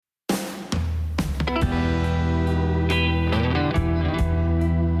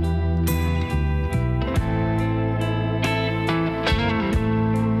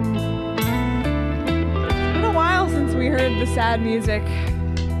The sad music.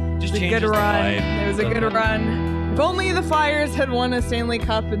 Just it was a good run. It was a good run. If only the Flyers had won a Stanley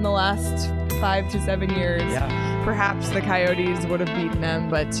Cup in the last 5 to 7 years, perhaps the Coyotes would have beaten them.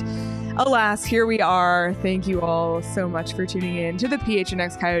 But alas, here we are. Thank you all so much for tuning in to the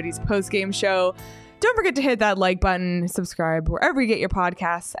PHNX Coyotes postgame show. Don't forget to hit that like button, subscribe wherever you get your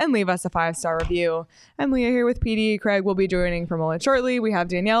podcasts, and leave us a 5-star review. I'm Leah here with PD. Craig will be joining for moment shortly. We have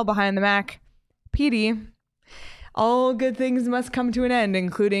Danielle behind the Mac. PD. All good things must come to an end,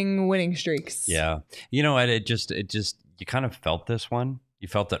 including winning streaks. Yeah. You know what? It just, you kind of felt this one. You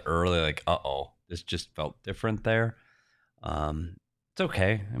felt it early, like, this just felt different there. It's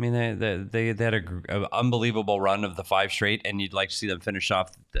okay. I mean, they had an unbelievable run of the 5 straight, and you'd like to see them finish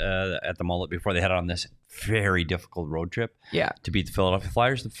off at the mullet before they head on this very difficult road trip. Yeah. To beat the Philadelphia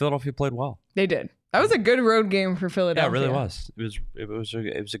Flyers. The Philadelphia played well. They did. That was a good road game for Philadelphia. Yeah, it really was. It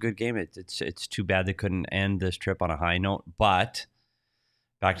was a good game. It's too bad they couldn't end this trip on a high note. But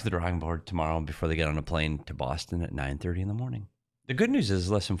back to the drawing board tomorrow before they get on a plane to Boston at 9:30 in the morning. The good news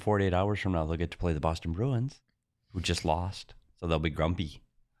is less than 48 hours from now they'll get to play the Boston Bruins, who just lost. So they'll be grumpy.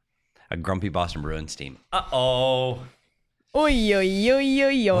 A grumpy Boston Bruins team. Uh-oh. Oy, oy, oy,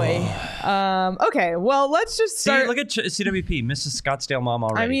 oy, oy. Okay, well, let's just start. See, look at CWP, Mrs. Scottsdale Mom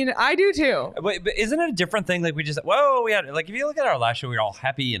already. I mean, I do too. But isn't it a different thing? Like, we just, we had, like, if you look at our last show, we were all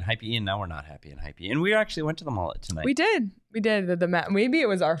happy and hypey, and now we're not happy and hypey. And we actually went to the mullet tonight. We did. Maybe it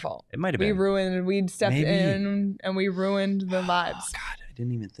was our fault. It might have been. We stepped in and we ruined the vibes. Oh, God, I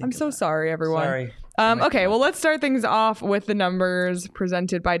didn't even think I'm so sorry, everyone. Sorry. Okay, well, let's start things off with the numbers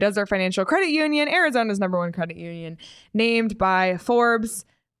presented by Desert Financial Credit Union, Arizona's #1 credit union, named by Forbes.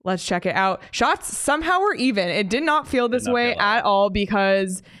 Let's check it out. Shots somehow were even. It did not feel this way at all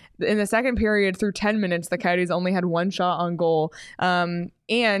because in the second period through 10 minutes, the Coyotes only had 1 shot on goal. And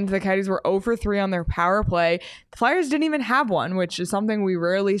the Coyotes were 0 for 3 on their power play. The Flyers didn't even have one, which is something we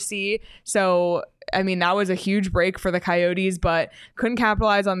rarely see. So, I mean, that was a huge break for the Coyotes, but couldn't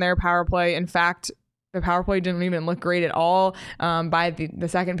capitalize on their power play. In fact, the power play didn't even look great at all. By the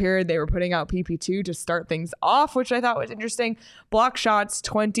second period, they were putting out PP2 to start things off, which I thought was interesting. Block shots,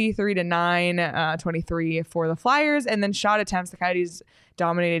 23-9, 23 for the Flyers. And then shot attempts, the Coyotes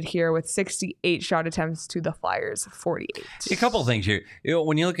dominated here with 68 shot attempts to the Flyers, 48. A couple of things here.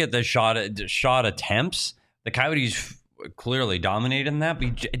 When you look at the shot attempts, the Coyotes clearly dominated in that,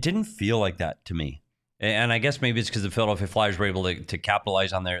 but it didn't feel like that to me. And I guess maybe it's because the Philadelphia Flyers were able to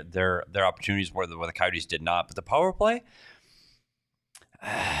capitalize on their opportunities where the Coyotes did not. But the power play,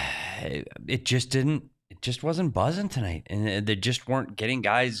 it just wasn't buzzing tonight. And they just weren't getting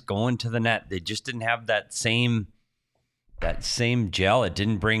guys going to the net. They just didn't have that same gel. It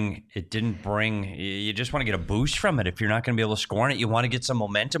didn't bring, you just want to get a boost from it. If you're not going to be able to score on it, you want to get some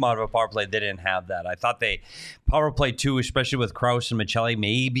momentum out of a power play. They didn't have that. I thought power play 2, especially with Krause and Michelli,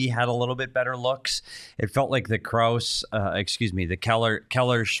 maybe had a little bit better looks. It felt like the the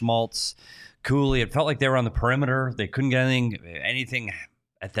Keller, Schmaltz, Cooley, it felt like they were on the perimeter. They couldn't get anything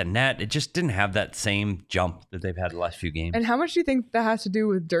at the net. It just didn't have that same jump that they've had the last few games. And how much do you think that has to do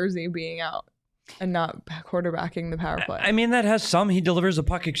with Durzi being out and not quarterbacking the power play? I mean, that has some. He delivers the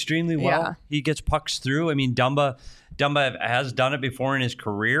puck extremely well. Yeah. He gets pucks through. I mean, Dumba has done it before in his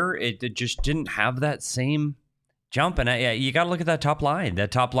career. It just didn't have that same jump. And you got to look at that top line.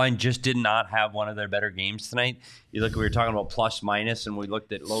 That top line just did not have one of their better games tonight. We were talking about plus minus, and we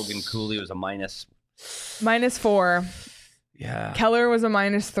looked at Logan Cooley was a minus. -4. Yeah. Keller was a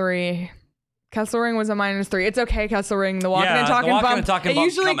 -3. Kesselring was a -3. It's okay, Kesselring. The walking and talking bump. It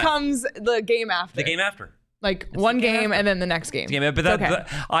usually comes the game after. The game after. Like one game and then the next game. Yeah, but okay.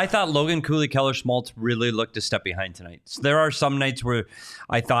 I thought Logan Cooley, Keller, Schmaltz really looked a step behind tonight. So there are some nights where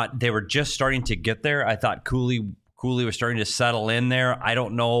I thought they were just starting to get there. I thought Cooley was starting to settle in there. I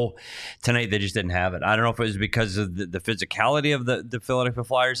don't know. Tonight they just didn't have it. I don't know if it was because of the physicality of the Philadelphia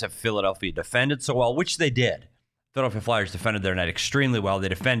Flyers. Have Philadelphia defended so well, which they did. Philadelphia Flyers defended their net extremely well. They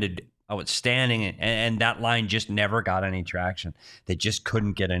defended outstanding, and that line just never got any traction. They just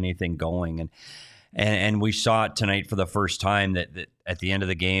couldn't get anything going, and we saw it tonight for the first time that at the end of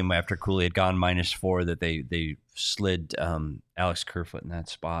the game after Cooley had gone -4 that they slid Alex Kerfoot in that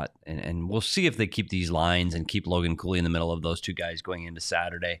spot, and we'll see if they keep these lines and keep Logan Cooley in the middle of those two guys going into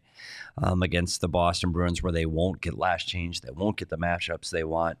Saturday against the Boston Bruins, where they won't get last change, they won't get the matchups they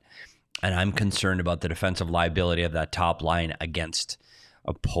want, and I'm concerned about the defensive liability of that top line against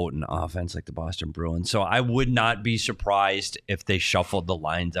a potent offense like the Boston Bruins. So I would not be surprised if they shuffled the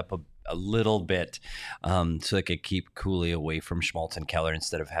lines up a little bit so they could keep Cooley away from Schmaltz and Keller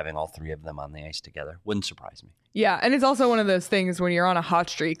instead of having all three of them on the ice together. Wouldn't surprise me. Yeah, and it's also one of those things when you're on a hot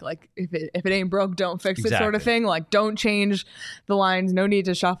streak, like if it ain't broke, don't fix it sort of thing. Like don't change the lines, no need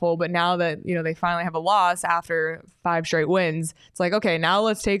to shuffle. But now that, they finally have a loss after 5 straight wins, it's like, okay, now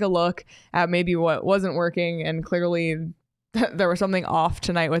let's take a look at maybe what wasn't working, and clearly there was something off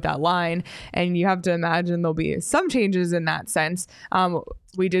tonight with that line, and you have to imagine there'll be some changes in that sense.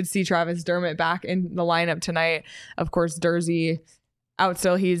 We did see Travis Dermott back in the lineup tonight. Of course, Dursey out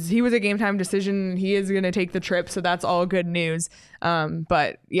still. He was a game time decision. He is going to take the trip, so that's all good news.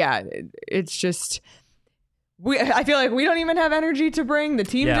 But yeah, it's just I feel like we don't even have energy to bring. The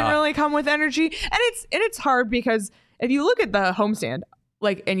team didn't really come with energy, and it's hard because if you look at the homestand,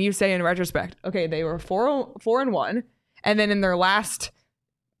 like, and you say in retrospect, okay, they were 4-1. And then in their last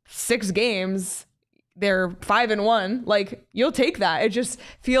 6 games, they're 5-1. Like, you'll take that. It just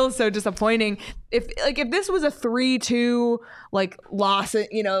feels so disappointing. If this was a 3-2 loss,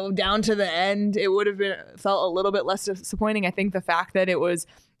 down to the end, it would have felt a little bit less disappointing. I think the fact that it was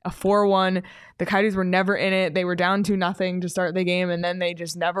a 4-1, the Coyotes were never in it. They were down 2-0 to start the game, and then they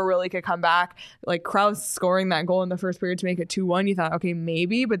just never really could come back. Like Krause scoring that goal in the first period to make it 2-1, you thought, okay,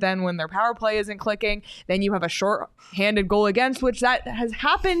 maybe. But then when their power play isn't clicking, then you have a short-handed goal against, which that has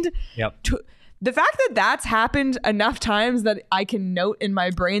happened. Yep. The fact that that's happened enough times that I can note in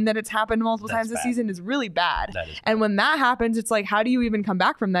my brain that it's happened multiple times this season is really bad. And when that happens, it's like, how do you even come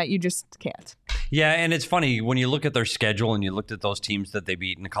back from that? You just can't. Yeah, and it's funny when you look at their schedule and you looked at those teams that they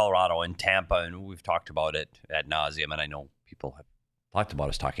beat in Colorado and Tampa, and we've talked about it ad nauseum, and I know people have talked about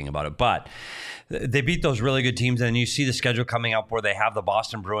us talking about it, but they beat those really good teams, and you see the schedule coming up where they have the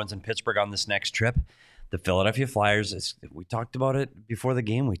Boston Bruins and Pittsburgh on this next trip. The Philadelphia Flyers, we talked about it before the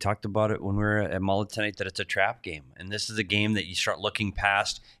game. We talked about it when we were at Mullet tonight, that it's a trap game. And this is a game that you start looking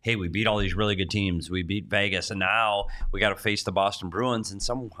past, hey, we beat all these really good teams. We beat Vegas, and now we got to face the Boston Bruins. And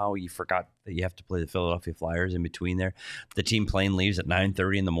somehow you forgot that you have to play the Philadelphia Flyers in between there. The team plane leaves at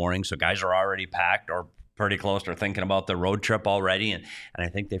 9:30 in the morning, so guys are already packed or pretty close to thinking about the road trip already. And I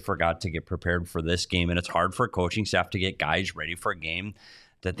think they forgot to get prepared for this game. And it's hard for a coaching staff to get guys ready for a game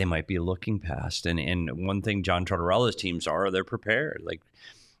that they might be looking past. And one thing John Tortorella's teams they're prepared. Like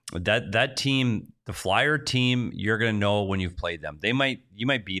that team, the Flyer team, you're going to know when you've played them. You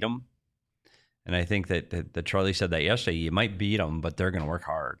might beat them. And I think that Charlie said that yesterday. You might beat them, but they're going to work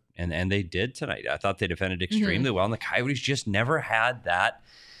hard. And they did tonight. I thought they defended extremely well. And the Coyotes just never had that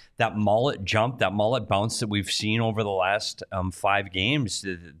mullet jump, that mullet bounce that we've seen over the last 5 games.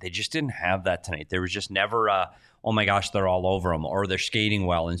 They just didn't have that tonight. There was just never oh my gosh, they're all over them, or they're skating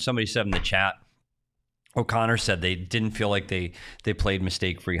well. And somebody said in the chat, O'Connor said they didn't feel like they played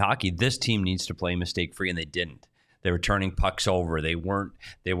mistake-free hockey. This team needs to play mistake-free, and they didn't. They were turning pucks over. They weren't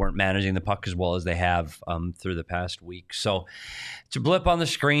managing the puck as well as they have through the past week. So it's a blip on the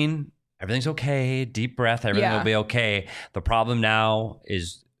screen. Everything's okay. Deep breath. Everything will be okay. The problem now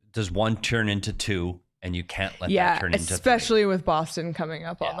is, does one turn into 2? And you can't let that turn into 3. Especially with Boston coming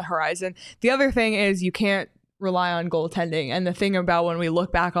up on the horizon. The other thing is you can't rely on goaltending. And the thing about when we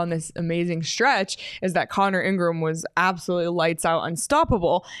look back on this amazing stretch is that Connor Ingram was absolutely lights out,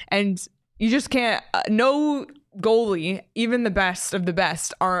 unstoppable. And you just can't, no goalie, even the best of the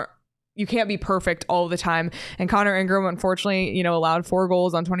best, you can't be perfect all the time. And Connor Ingram, unfortunately, allowed 4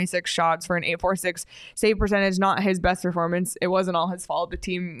 goals on 26 shots for an .846 save percentage. Not his best performance. It wasn't all his fault. The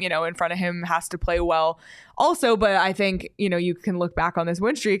team, in front of him has to play well also. But I think, you can look back on this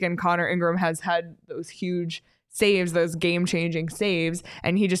win streak, and Connor Ingram has had those huge saves, those game-changing saves,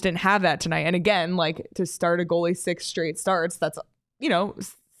 and he just didn't have that tonight. And again, to start a goalie 6 straight starts, that's,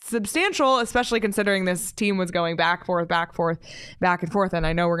 substantial, especially considering this team was going back and forth. And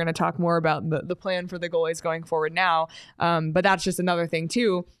I know we're going to talk more about the plan for the goalies going forward now. But that's just another thing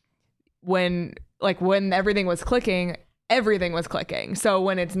too. When everything was clicking, everything was clicking. So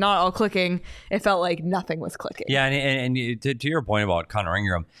when it's not all clicking, it felt like nothing was clicking. Yeah. And to your point about Connor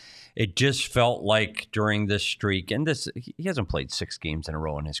Ingram, it just felt like during this streak, and he hasn't played 6 games in a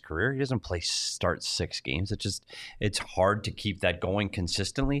row in his career. He doesn't start 6 games. It's hard to keep that going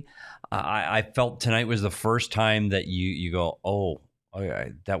consistently. I felt tonight was the first time that you go,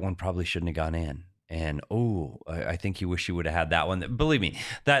 that one probably shouldn't have gone in. And I think you wish you would have had that one. Believe me,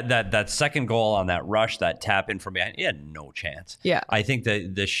 that second goal on that rush, that tap in from behind, he had no chance. Yeah, I think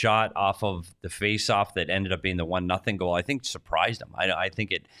the shot off of the face-off that ended up being the 1-0 goal, I think surprised him. I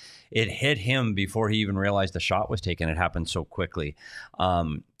think it hit him before he even realized the shot was taken. It happened so quickly.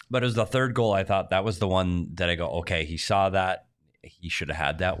 But it was the third goal. I thought that was the one that I go, okay, he saw that, he should have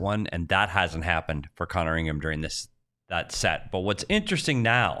had that one, and that hasn't happened for Connor Ingram during that set. But what's interesting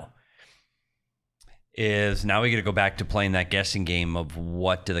now is now we got to go back to playing that guessing game of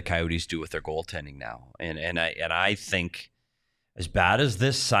what do the Coyotes do with their goaltending now. And I think, as bad as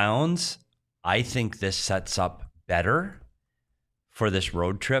this sounds, I think this sets up better for this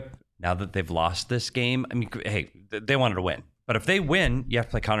road trip now that they've lost this game. I mean, hey, they wanted to win. But if they win, you have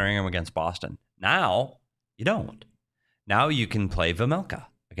to play Connor Ingram against Boston. Now, you don't. Now you can play Vejmelka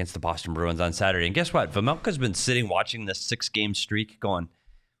against the Boston Bruins on Saturday. And guess what? Vejmelka's been sitting watching this 6-game streak going,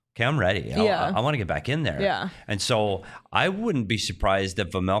 okay, I'm ready. I want to get back in there. Yeah. And so I wouldn't be surprised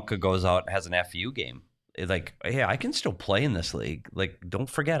if Vejmelka goes out and has an FU game. Like, hey, I can still play in this league. Like, don't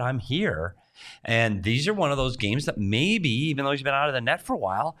forget, I'm here. And these are one of those games that maybe, even though he's been out of the net for a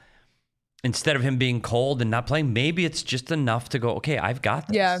while, instead of him being cold and not playing, maybe it's just enough to go, okay, I've got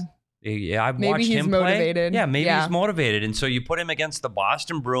this. Yeah, I've watched him play. Motivated. Yeah, maybe he's motivated. And so you put him against the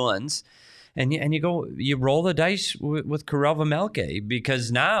Boston Bruins, and you roll the dice with Karel Vejmelka,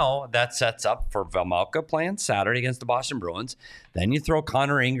 because now that sets up for Vejmelka playing Saturday against the Boston Bruins. Then you throw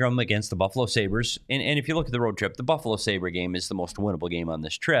Connor Ingram against the Buffalo Sabres. And if you look at the road trip, the Buffalo Sabre game is the most winnable game on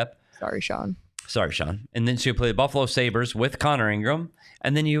this trip. Sorry, Sean. And then so you play the Buffalo Sabres with Connor Ingram,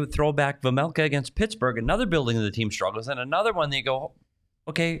 and then you throw back Vejmelka against Pittsburgh, another building that the team struggles, and another one that you go,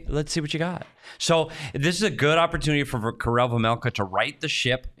 okay, let's see what you got. So this is a good opportunity for Karel Vejmelka to right the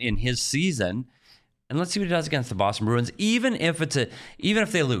ship in his season, and let's see what he does against the Boston Bruins. Even if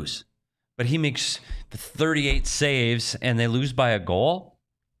they lose, but he makes the 38 saves and they lose by a goal,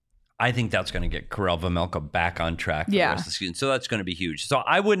 I think that's going to get Karel Vejmelka back on track for the rest of the season. So that's going to be huge. So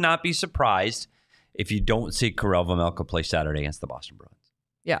I would not be surprised if you don't see Karel Vejmelka play Saturday against the Boston Bruins.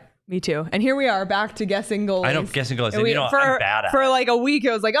 Yeah. Me too. And here we are back to guessing goalies. I know, guessing goalies. And I'm bad at for it. like a week,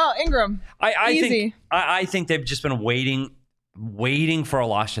 it was like, oh, Ingram. Easy. I think they've just been waiting for a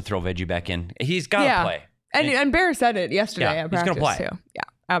loss to throw Veggie back in. He's got to play. And Bear said it yesterday at practice, he's going to play. Too. Yeah,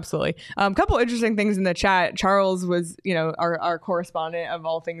 absolutely. A couple interesting things in the chat. Charles was, our correspondent of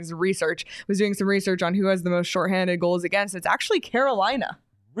all things research, was doing some research on who has the most shorthanded goals against. It's actually Carolina.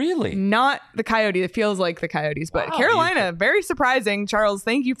 Really? Not the Coyotes. It feels like the Coyotes, but Carolina, very surprising. Charles,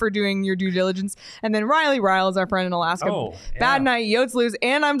 thank you for doing your due diligence. And then Riley Riles, our friend in Alaska. Bad night, Yotes lose,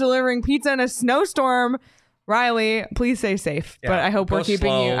 and I'm delivering pizza in a snowstorm. Riley, please stay safe. But I hope we're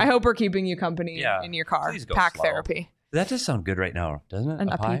keeping you. I hope we're keeping you company in your car. Pack slow. Therapy. That does sound good right now, doesn't it? And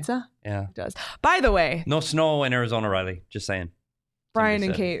a pizza? Yeah, it does. By the way, no snow in Arizona, Riley. Just saying. Brian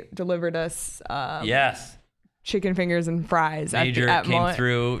and Kate delivered us. Yes. Chicken fingers and fries. Major came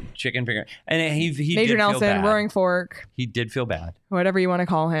through chicken finger, and he Major did Nelson, feel bad. Roaring Fork. He did feel bad. Whatever you want to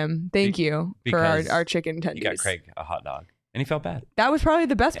call him. Thank you for our chicken tendies. You got Craig a hot dog, and he felt bad. That was probably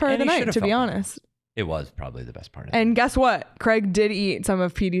the best part of the night, to be honest. It was probably the best part of it. And guess what? Craig did eat some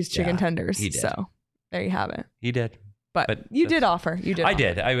of Petey's chicken tenders. He did. So there you have it. He did. But you did offer. You did. I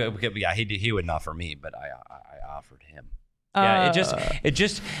did. He wouldn't offer me, but I offered him. Yeah, it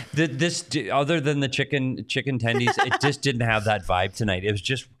just this other than the chicken tendies, it just didn't have that vibe tonight. It was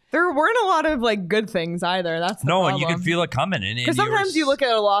just there weren't a lot of like good things either. That's the problem. And you could feel it coming. Because sometimes you look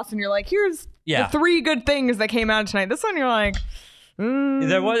at a loss and you're like, here's the 3 good things that came out tonight. This one you're like,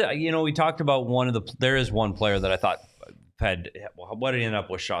 There was, we talked about there is one player that I thought had, what did he end up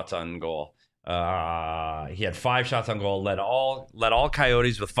with shots on goal? He had 5 shots on goal, led all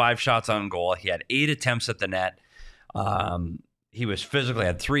Coyotes with 5 shots on goal. He had 8 attempts at the net. He was physically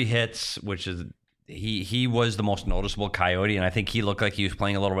had 3 hits, which is he was the most noticeable Coyote, and I think he looked like he was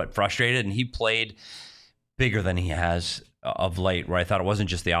playing a little bit frustrated, and he played bigger than he has of late, where I thought it wasn't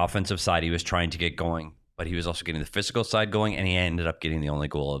just the offensive side he was trying to get going, but he was also getting the physical side going, and he ended up getting the only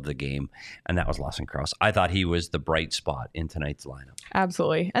goal of the game, and that was Lawson Crouse. I thought he was the bright spot in tonight's lineup.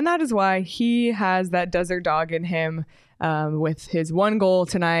 Absolutely, and that is why he has that desert dog in him with his 1 goal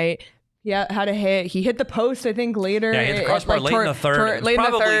tonight. Yeah, had a hit. He hit the post, I think, later. Yeah, he hit the crossbar late in the third. Late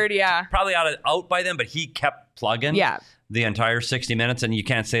in the third, yeah. Probably out by then, but he kept plugging the entire 60 minutes. And you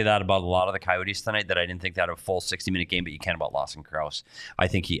can't say that about a lot of the Coyotes tonight, that I didn't think they had a full 60-minute game, but you can about Lawson Crouse. I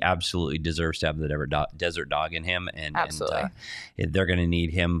think he absolutely deserves to have the desert dog in him. And they're going to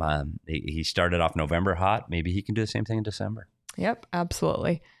need him. He started off November hot. Maybe he can do the same thing in December. Yep,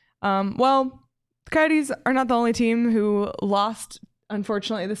 absolutely. Well, the Coyotes are not the only team who lost.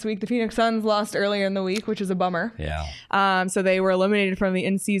 Unfortunately, this week, the Phoenix Suns lost earlier in the week, which is a bummer. Yeah. So they were eliminated from the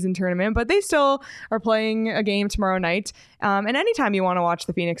in-season tournament, but they still are playing a game tomorrow night. And anytime you want to watch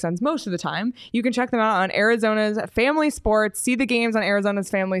the Phoenix Suns, most of the time, you can check them out on Arizona's Family Sports. See the games on Arizona's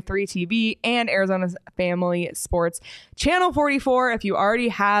Family 3 TV and Arizona's Family Sports Channel 44. If you already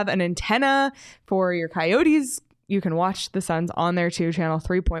have an antenna for your Coyotes You can watch the Suns on there too, channel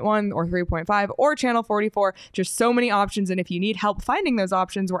 3.1 or 3.5 or channel 44. Just so many options. And if you need help finding those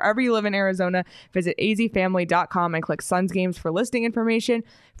options wherever you live in Arizona, visit azfamily.com and click Suns Games for listing information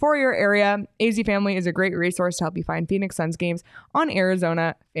for your area. AZ Family is a great resource to help you find Phoenix Suns games on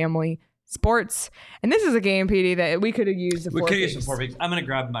Arizona Family Sports. And this is a game, PD, that we could have used. We could use some 4 Peaks. I'm going to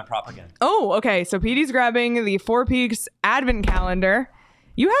grab my prop again. Oh, okay. So PD's grabbing the 4 Peaks Advent Calendar.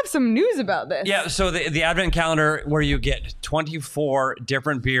 You have some news about this. Yeah, so the Advent Calendar where you get 24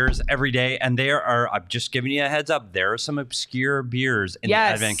 different beers every day, and there are, I'm just giving you a heads up, there are some obscure beers in the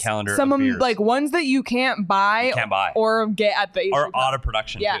Advent Calendar. Some of beers. like ones that you can't buy or get at the or out of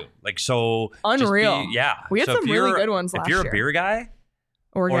production too. Like, so unreal. We had some really good ones last year. If you're a beer guy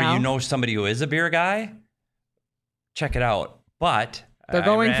or you know somebody who is a beer guy, check it out. But they're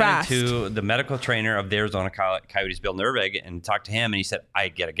going fast. To the medical trainer of the Arizona Coyotes, Bill Nervig, and talked to him, and he said, I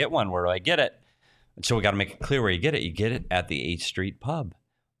got to get one. Where do I get it? And so we got to make it clear where you get it. You get it at the 8th Street Pub.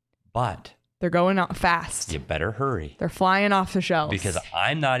 But they're going out fast. You better hurry. They're flying off the shelves. Because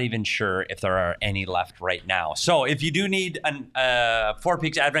I'm not even sure if there are any left right now. So if you do need a 4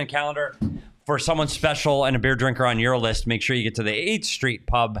 Peaks Advent Calendar for someone special and a beer drinker on your list, make sure you get to the 8th Street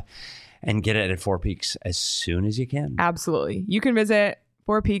Pub and get it at 4 Peaks as soon as you can. Absolutely. You can visit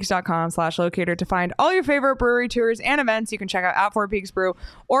 4peaks.com/locator to find all your favorite brewery tours and events. You can check out at 4 Peaks Brew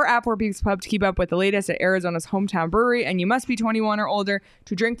or at 4 Peaks Pub to keep up with the latest at Arizona's hometown brewery. And you must be 21 or older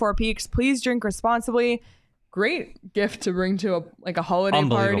to drink 4 Peaks. Please drink responsibly. Great gift to bring to a holiday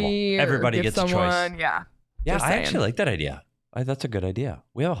party. Everybody gets someone. A choice. Yeah. Yeah, I actually like that idea. That's a good idea.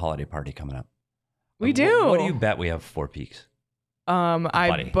 We have a holiday party coming up. We do. What do you bet we have 4 Peaks?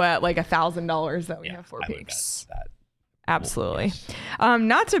 I bet like $1,000 that we have 4 Peaks. That. Absolutely. Yes.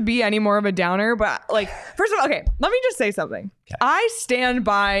 Not to be any more of a downer, but first of all, okay, let me just say something. Okay. I stand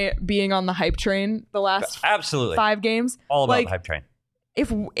by being on the hype train the last 5 games. All about the hype train.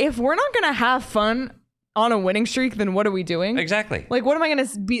 If we're not going to have fun on a winning streak, then what are we doing? Exactly. What am I going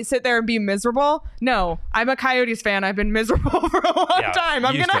to sit there and be miserable? No, I'm a Coyotes fan. I've been miserable for a long time.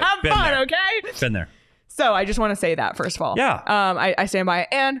 I'm going to have fun, okay? Been there. So I just want to say that, first of all. Yeah. I stand by it.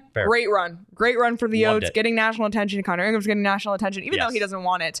 And fair. Great run for the Yotes, getting national attention. Connor Ingram's getting national attention, even though he doesn't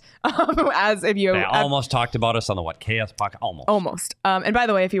want it. They almost talked about us on the KS podcast. Almost. And by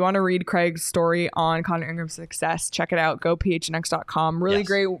the way, if you want to read Craig's story on Connor Ingram's success, check it out. GoPHNX.com. Really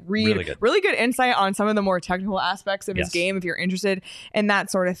great read. Really good insight on some of the more technical aspects of his game if you're interested in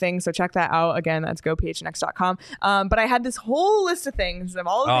that sort of thing. So check that out. Again, that's GoPHNX.com. But I had this whole list of things, of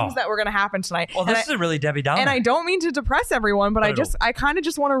all the things that were going to happen tonight. Well, this is a really Debbie Downer. And I don't mean to depress everyone, but I kind of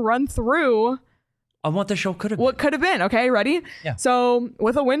just want to run through on what the show could have been. What could have been. Okay, ready? Yeah. So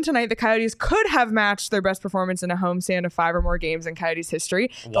with a win tonight, the Coyotes could have matched their best performance in a homestand of 5 or more games in Coyotes history.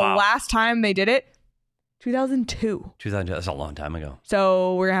 Wow. The last time they did it, 2002. That's a long time ago.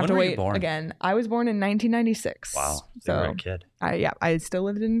 So we're going to have to wait again. I was born in 1996. Wow. So you were a kid. I still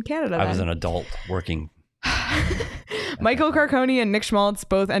lived in Canada I was an adult working. Michael Carcone and Nick Schmaltz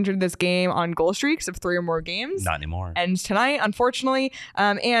both entered this game on goal streaks of 3 or more games. Not anymore. And tonight, unfortunately,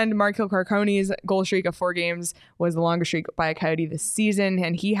 and Michael Carcone's goal streak of 4 games was the longest streak by a Coyote this season,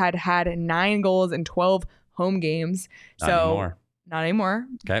 and he had 9 goals in 12 home games. Not anymore.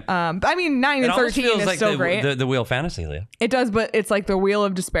 Okay. I mean, 9 and 13 is like still great. The wheel fantasy, Leah. It does, but it's like the wheel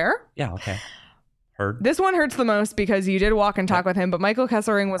of despair. Yeah. Okay. This one hurts the most because you did walk and talk with him, but Michael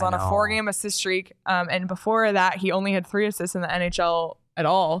Kesselring was on a 4-game assist streak. And before that, he only had 3 assists in the NHL at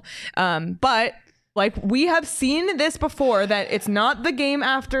all. But we have seen this before, that it's not the game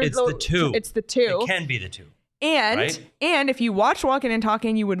after. It's the 2. It's the 2. It can be the 2. And if you watch Walking and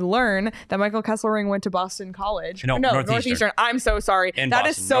Talking, you would learn that Michael Kesselring went to Boston College. No, Northeastern. I'm so sorry. That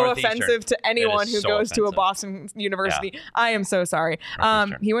is so offensive to anyone who goes to a Boston university. Yeah. I am so sorry.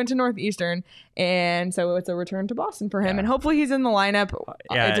 He went to Northeastern, and so it's a return to Boston for him. And hopefully he's in the lineup.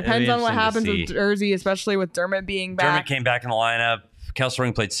 It depends on what happens with Jersey, especially with Dermott being back. Dermott came back in the lineup.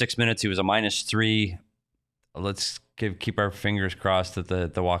 Kesselring played 6 minutes. He was a -3. Let's keep our fingers crossed that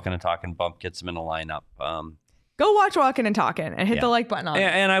the Walking and Talking bump gets him in the lineup. Go watch Walking and Talking and hit the like button on it.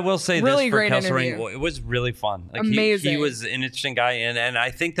 And I will say really this for Kesselring, it was really fun. Amazing. He was an interesting guy. And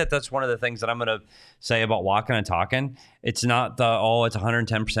I think that's one of the things that I'm going to say about Walking and Talking. It's not it's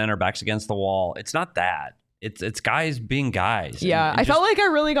 110% or backs against the wall. It's not that. It's guys being guys. Yeah. And I felt like I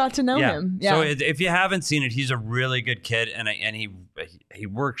really got to know him. Yeah. So if you haven't seen it, he's a really good kid, and he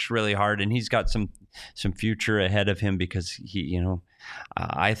works really hard, and he's got some future ahead of him because he,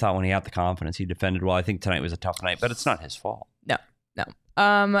 I thought when he had the confidence, he defended well. I think tonight was a tough night, but it's not his fault. No.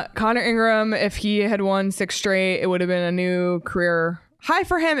 Connor Ingram, if he had won 6 straight, it would have been a new career high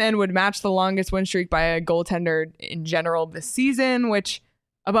for him and would match the longest win streak by a goaltender in general this season, which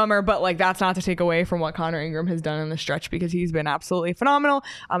a bummer, but like that's not to take away from what Connor Ingram has done in the stretch because he's been absolutely phenomenal.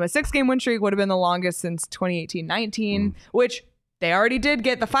 A 6-game win streak would have been the longest since 2018-19, which they already did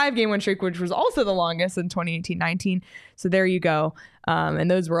get the 5-game win streak, which was also the longest in 2018-19. So there you go. And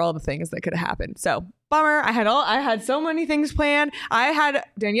those were all the things that could have happened. So bummer. I had so many things planned. I had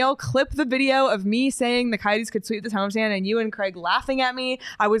Danielle clip the video of me saying the Coyotes could sweep this homestand and you and Craig laughing at me.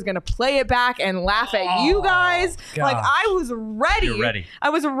 I was going to play it back and laugh at you guys. God. Like I was ready. You're ready. I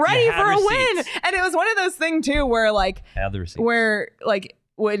was ready for a win. receipts. And it was one of those things too where like Have the receipts. where like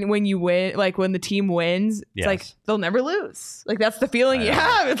when you win, like when the team wins, it's like they'll never lose. Like that's the feeling you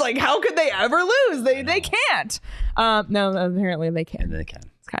have. It's like how could they ever lose? They can't. No, apparently they can. And they can.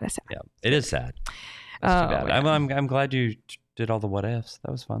 It's kind of sad. Yeah, it is sad. That's too bad. I'm glad you did all the what ifs.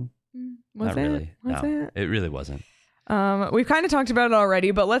 That was fun. Was Not it? really. Was No, it? it really wasn't. We've kind of talked about it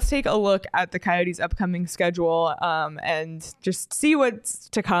already, but let's take a look at the Coyotes' upcoming schedule and just see what's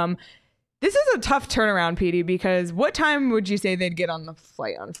to come. This is a tough turnaround, Petey, because what time would you say they'd get on the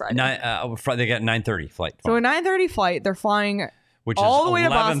flight on Friday? They got 9:30 flight. So a 9:30 flight, they're flying which all is the way to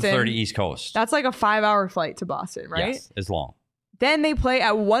 11:30 Boston. East Coast. That's like a 5-hour flight to Boston, right? Yes, it's long. Then they play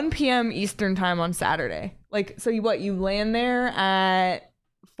at 1 p.m. Eastern time on Saturday. Like, so you land there at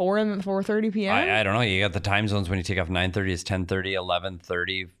 4:30 p.m.? I don't know. You got the time zones when you take off 9:30 is 10:30,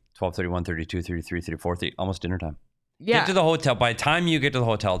 11:30, 12:30, 1:30, 2:30, 3:30, 4:30, almost dinner time. Yeah. Get to the hotel. By the time you get to the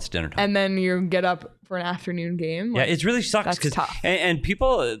hotel, it's dinner time. And then you get up for an afternoon game. Yeah, it really sucks. That's tough. And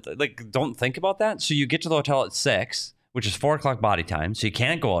people like don't think about that. So you get to the hotel at 6, which is 4 o'clock body time. So you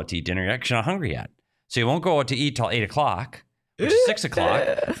can't go out to eat dinner. You're actually not hungry yet. So you won't go out to eat till 8 o'clock, which is 6 o'clock.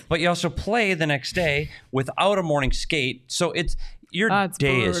 But you also play the next day without a morning skate. So your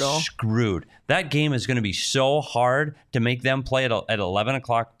day brutal. is screwed. That game is going to be so hard to make them play at 11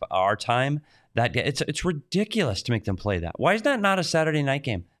 o'clock our time. It's ridiculous to make them play that. Why is that not a Saturday night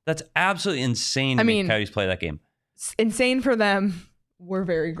game? That's absolutely insane to make Coyotes play that game. Insane for them. We're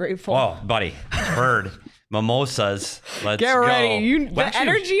very grateful. Oh, buddy. Heard. Mimosas. Let's Get go. ready. The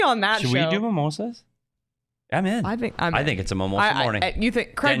energy on that show. Should we do mimosas? I'm in. I think it's a mimosa morning. You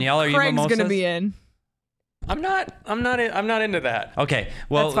think Danielle, are you Craig's mimosas? going to be in? I'm not into that. Okay.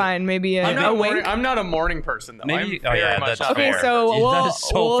 Well, that's fine. Maybe I'm not a morning person though. Maybe. I'm very much not okay. fair. So that is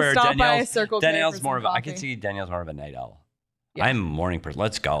so we'll fair. stop by Circle K Danielle's for more some of. I coffee. can see Danielle's more of a night owl. Yeah. I'm a morning person.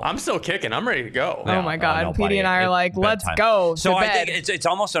 Let's go. I'm still kicking. I'm ready to go. Oh my God. no, Petey buddy, and I are like, let's bedtime. go. So to I bed. think it's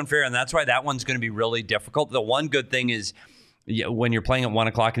almost unfair, and that's why that one's going to be really difficult. The one good thing is when you're playing at 1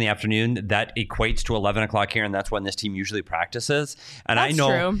 o'clock in the afternoon, that equates to 11 o'clock here, and that's when this team usually practices. And That's I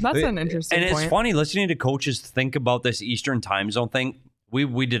know true. That's an interesting and point. it's funny listening to coaches think about this Eastern time zone thing.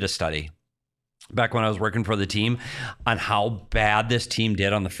 We did a study back when I was working for the team on how bad this team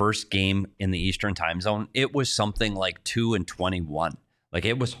did on the first game in the Eastern time zone. It was something like 2-21. Like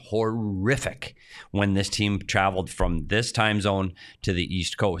it was horrific when this team traveled from this time zone to the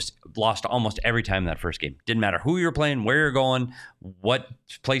East Coast. Lost almost every time in that first game. Didn't matter who you're playing, where you're going, what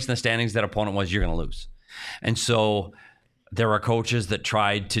place in the standings that opponent was, you're going to lose. And so there are coaches that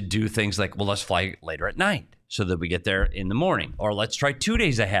tried to do things like, well, let's fly later at night so that we get there in the morning, or let's try 2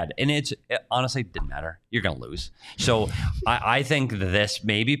 days ahead. And it honestly didn't matter. You're going to lose. So I think this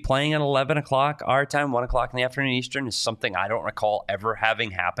maybe playing at 11 o'clock our time, 1 o'clock in the afternoon Eastern is something I don't recall ever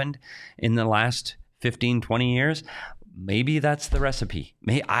having happened in the last 15, 20 years. Maybe that's the recipe.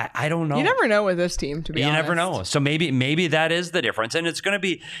 I don't know. You never know with this team, to be honest. You never know. So maybe that is the difference. And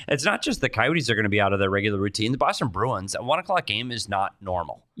it's not just the Coyotes are going to be out of their regular routine. The Boston Bruins, a 1 o'clock game is not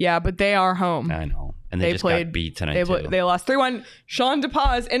normal. Yeah, but they are home. I know. And they just got beat tonight, too. They lost 3-1. Sean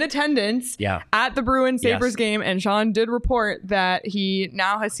DePaz in attendance at the Bruins Sabres game. And Sean did report that he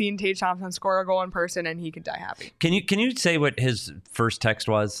now has seen Tage Thompson score a goal in person and he can die happy. Can you say what his first text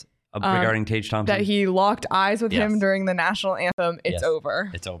was regarding Tage Thompson? That he locked eyes with him during the national anthem. It's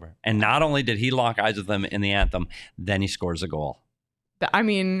over. It's over. And not only did he lock eyes with him in the anthem, then he scores a goal. I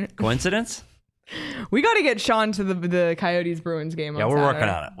mean... Coincidence? We got to get Sean to the Coyotes Bruins game. Yeah, we're working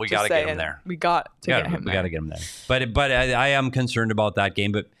on it. We got to get him there. We got to get him there. We got to get him there. But I am concerned about that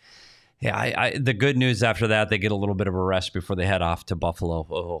game. But yeah, the good news after that, they get a little bit of a rest before they head off to Buffalo.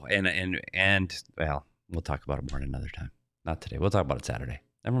 Oh, and well, we'll talk about it more another time. Not today. We'll talk about it Saturday.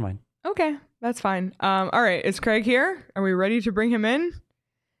 Never mind. Okay, that's fine. All right, is Craig here? Are we ready to bring him in?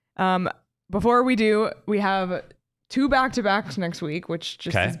 Before we do, we have 2 back-to-backs next week, which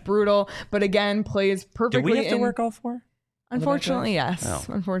just is brutal. But again, plays perfectly. Do we have to work all 4? Unfortunately, yes. Oh.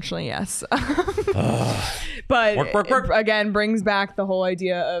 Unfortunately, yes. But Work. again, brings back the whole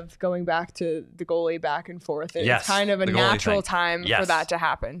idea of going back to the goalie back and forth. It's Yes, kind of a the goalie natural thing. time Yes. for that to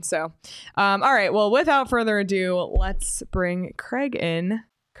happen. So, all right. Well, without further ado, let's bring Craig in.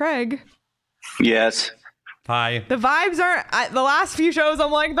 Craig, Yes. Hi. the vibes are, the last few shows,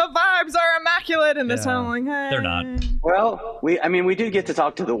 I'm like, the vibes are immaculate. And this Yeah, time I'm like, hey. they're not. Well, we did get to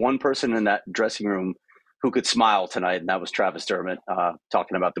talk to the one person in that dressing room who could smile tonight, and that was Travis Dermott,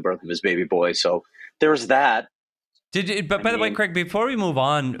 talking about the birth of his baby boy. So there's that. But by the way, Craig, before we move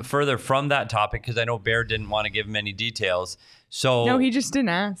on further from that topic, because I know Bear didn't want to give many details. So No, he just didn't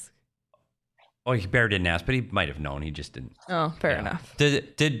ask. Oh, Bear didn't ask, but he might have known. He just didn't. Oh, fair enough.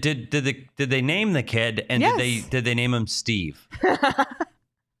 Did they name the kid? And Yes. did they name him Steve?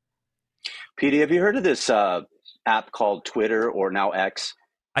 Petey, have you heard of this app called Twitter, or now X?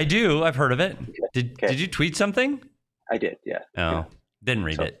 I do. I've heard of it. Did you tweet something? I did, yeah. Oh, didn't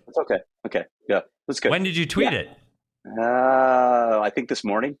read it. It's okay. Okay, yeah, that's good. When did you tweet Yeah. it? I think this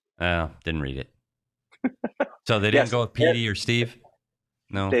morning. Oh, didn't read it. So they didn't Yes. go with Petey or Steve?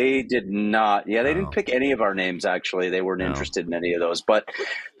 No. They did not. Yeah, they Oh. didn't pick any of our names, actually. They weren't No. interested in any of those. But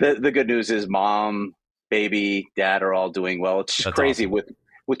the good news is mom, baby, dad are all doing well. It's just That's crazy awesome.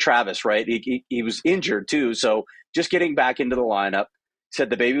 with Travis, right? He was injured too. So just getting back into the lineup. Said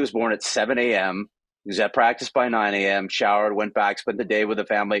the baby was born at 7 a.m. He was at practice by 9 a.m., showered, went back, spent the day with the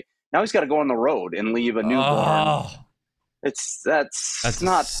family. Now he's got to go on the road and leave a newborn. Oh, That's That's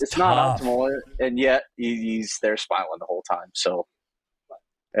not tough. optimal, and yet he's there smiling the whole time. So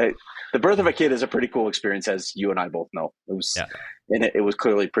the birth of a kid is a pretty cool experience, as you and I both know. It was, Yeah. and it was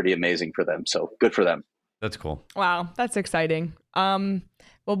clearly pretty amazing for them. So good for them. that's cool. Wow, that's exciting.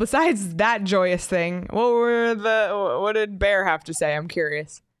 Well, besides that joyous thing, what did Bear have to say? I'm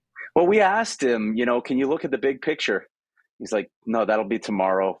curious. Well, we asked him, can you look at the big picture? He's like, no, that'll be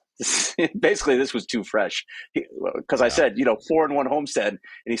tomorrow. Basically, this was too fresh because I said, 4-1 Homestead, and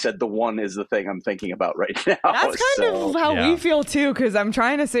he said the one is the thing I'm thinking about right now. That's kind of how yeah. we feel too, because I'm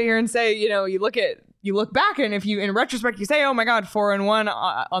trying to sit here and say, you look back, and if you, in retrospect, you say, oh my God,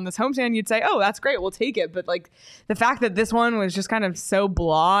 4-1 on this homestand, you'd say, oh, that's great, we'll take it. But like the fact that this one was just kind of so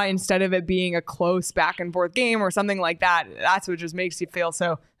blah, instead of it being a close back and forth game or something like that, that's what just makes you feel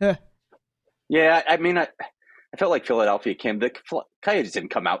so. Yeah, I mean, I felt like Philadelphia came. The Coyotes didn't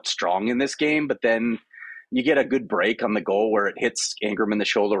come out strong in this game, but then you get a good break on the goal where it hits Ingram in the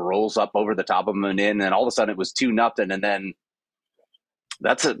shoulder, rolls up over the top of him and in, and all of a sudden it was 2-0, and then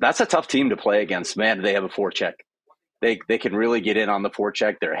that's a tough team to play against. Man, they have a forecheck. They can really get in on the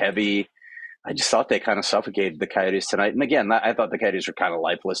forecheck. They're heavy. I just thought they kind of suffocated the Coyotes tonight. And again, I thought the Coyotes were kind of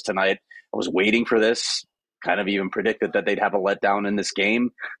lifeless tonight. I was waiting for this. Kind of even predicted that they'd have a letdown in this game.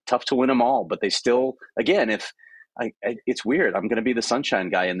 Tough to win them all, but they still, again, it's weird. I'm going to be the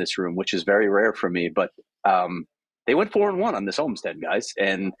sunshine guy in this room, which is very rare for me, but they went 4-1 on this homestand, guys.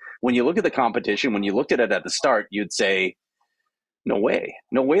 And when you look at the competition, when you looked at it at the start, you'd say, no way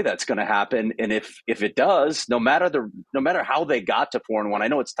that's going to happen. And if it does, no matter how they got to 4-1, I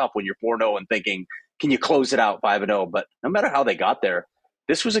know it's tough when you're 4-0 and thinking, can you close it out 5-0? But no matter how they got there,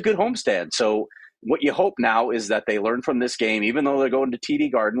 this was a good homestand. So what you hope now is that they learn from this game, even though they're going to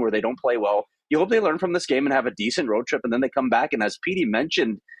TD Garden where they don't play well. You hope they learn from this game and have a decent road trip, and then they come back. And as Petey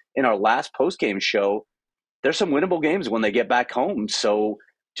mentioned in our last post-game show, there's some winnable games when they get back home. So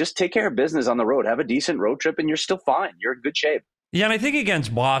just take care of business on the road. Have a decent road trip, and you're still fine. You're in good shape. Yeah, and I think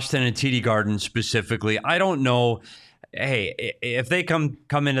against Boston and TD Garden specifically, I don't know. Hey, if they come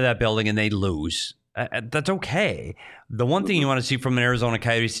into that building and they lose, that's okay. The one thing you want to see from an Arizona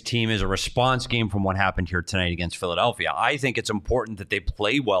Coyotes team is a response game from what happened here tonight against Philadelphia. I think it's important that they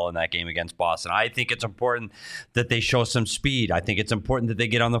play well in that game against Boston. I think it's important that they show some speed. I think it's important that they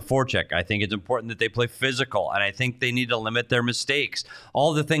get on the forecheck. I think it's important that they play physical, and I think they need to limit their mistakes.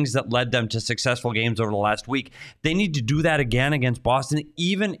 All the things that led them to successful games over the last week, they need to do that again against Boston,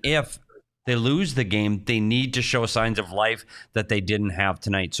 even if they lose the game. They need to show signs of life that they didn't have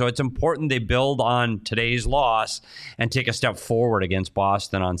tonight. So it's important they build on today's loss and take a step forward against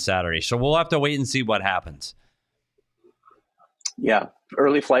Boston on Saturday. So we'll have to wait and see what happens. Yeah,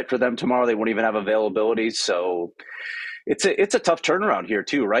 early flight for them tomorrow. They won't even have availability. So it's a tough turnaround here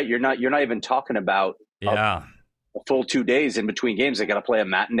too, right? You're not even talking about Yeah. a full 2 days in between games. They got to play a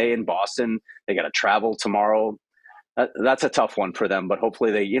matinee in Boston. They got to travel tomorrow. That's a tough one for them, but hopefully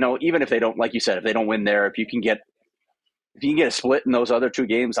they, even if they don't, like you said, if they don't win there, if you can get a split in those other 2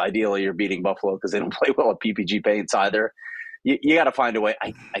 games, ideally you're beating Buffalo because they don't play well at PPG Paints either. You got to find a way.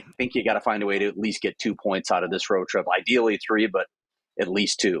 I think you got to find a way to at least get 2 points out of this road trip. Ideally 3, but at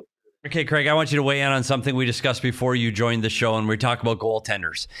least 2. Okay, Craig, I want you to weigh in on something we discussed before you joined the show, and we talked about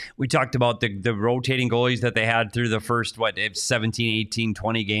goaltenders. We talked about the rotating goalies that they had through the first, 17, 18,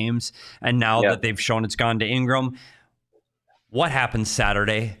 20 games, and now that they've shown it's gone to Ingram. What happened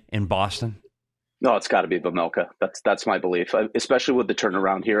Saturday in Boston? No, it's got to be Vejmelka. That's my belief, especially with the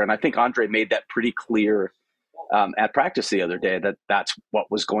turnaround here. And I think Andre made that pretty clear at practice the other day that that's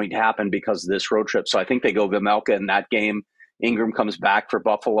what was going to happen because of this road trip. So I think they go Vejmelka in that game. Ingram comes back for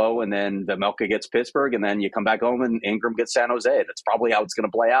Buffalo, and then Vejmelka gets Pittsburgh, and then you come back home and Ingram gets San Jose. That's probably how it's going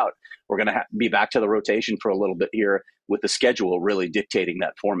to play out. We're going to be back to the rotation for a little bit here with the schedule really dictating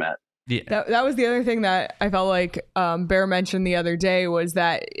that format. Yeah. That was the other thing that I felt like Bear mentioned the other day was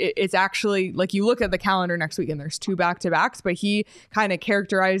that it's actually like you look at the calendar next week and there's 2 back-to-backs, but he kind of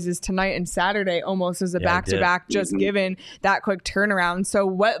characterizes tonight and Saturday almost as a back-to-back, just given that quick turnaround. So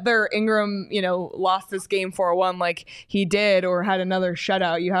whether Ingram, lost this game 4-1 like he did or had another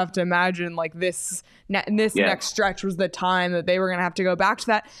shutout, you have to imagine like this next stretch was the time that they were going to have to go back to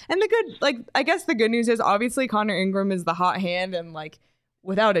that. And I guess the good news is obviously Connor Ingram is the hot hand and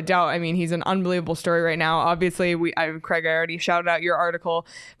without a doubt, I mean, he's an unbelievable story right now. Obviously, Craig, I already shouted out your article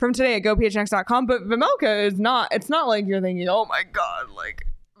from today at gophnx.com, but Vejmelka is not, it's not like you're thinking, oh my God,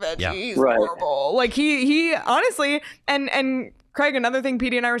 Veggie's horrible. He honestly, and Craig, another thing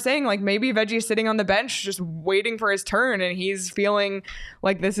PD and I were saying, maybe Veggie's sitting on the bench just waiting for his turn and he's feeling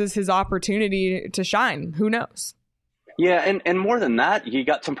like this is his opportunity to shine. Who knows? Yeah, and more than that, he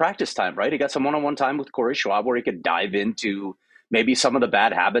got some practice time, right? He got some one-on-one time with Corey Schwab where he could dive into maybe some of the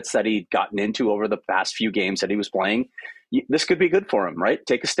bad habits that he'd gotten into over the past few games that he was playing. This could be good for him, right?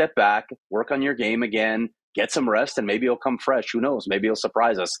 Take a step back, work on your game again, get some rest, and maybe he'll come fresh. Who knows? Maybe he'll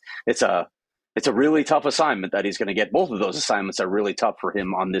surprise us. It's a really tough assignment that he's going to get. Both of those assignments are really tough for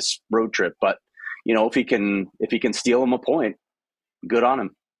him on this road trip. But, if he can steal him a point, good on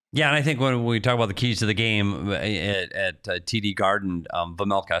him. Yeah, and I think when we talk about the keys to the game at TD Garden,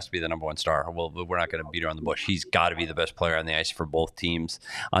 Vejmelka has to be the number one star. Well, we're not going to beat around the bush. He's got to be the best player on the ice for both teams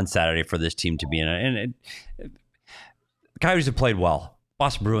on Saturday for this team to be in it. And the Coyotes have played well.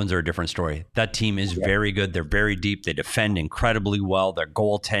 Boston Bruins are a different story. That team is very good. They're very deep. They defend incredibly well. Their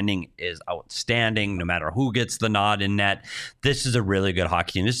goaltending is outstanding no matter who gets the nod in net. This is a really good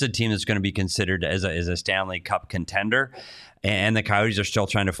hockey team. This is a team that's going to be considered as a Stanley Cup contender. And the Coyotes are still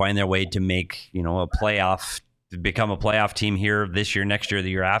trying to find their way to make, become a playoff team here this year, next year, the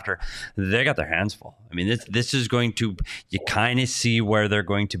year after. They got their hands full. I mean, this is going to, you kind of see where they're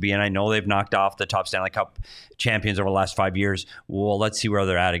going to be. And I know they've knocked off the top Stanley Cup champions over the last 5 years. Well, let's see where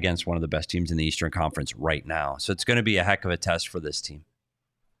they're at against one of the best teams in the Eastern Conference right now. So it's going to be a heck of a test for this team.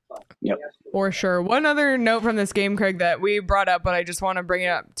 Yep. For sure. One other note from this game, Craig, that we brought up, but I just want to bring it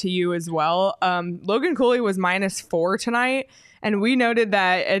up to you as well. Logan Cooley was -4 tonight, and we noted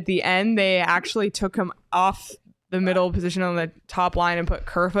that at the end they actually took him off the middle position on the top line and put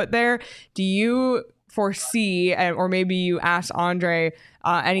Kerfoot there. Do you foresee, or maybe you asked Andre,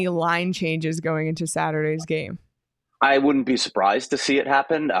 any line changes going into Saturday's game? I wouldn't be surprised to see it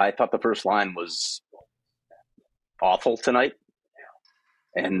happen. I thought the first line was awful tonight.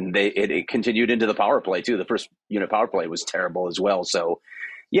 And it continued into the power play, too. The first unit power play was terrible as well. So,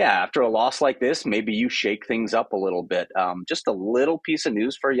 yeah, after a loss like this, maybe you shake things up a little bit. Just a little piece of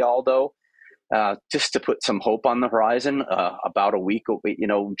news for y'all, though, just to put some hope on the horizon. About a week,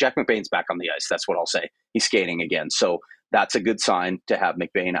 Jack McBain's back on the ice. That's what I'll say. He's skating again. So that's a good sign to have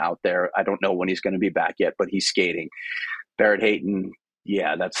McBain out there. I don't know when he's going to be back yet, but he's skating. Barrett Hayton,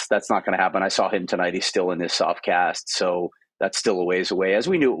 yeah, that's not going to happen. I saw him tonight. He's still in his soft cast. So that's still a ways away, as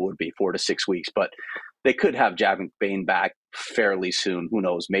we knew it would be, 4 to 6 weeks. But they could have Jack McBain back fairly soon. Who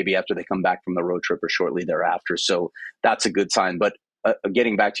knows? Maybe after they come back from the road trip or shortly thereafter. So that's a good sign. But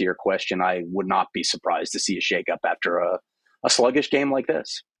getting back to your question, I would not be surprised to see a shakeup after a sluggish game like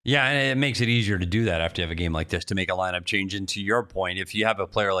this. Yeah, and it makes it easier to do that after you have a game like this, to make a lineup change. And to your point, if you have a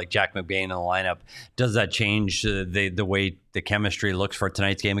player like Jack McBain in the lineup, does that change the way the chemistry looks for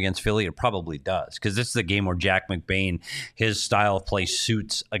tonight's game against Philly? It probably does, because this is a game where Jack McBain, his style of play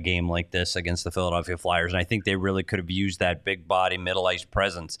suits a game like this against the Philadelphia Flyers. And I think they really could have used that big body, middle ice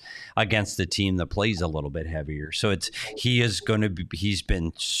presence against the team that plays a little bit heavier. So he's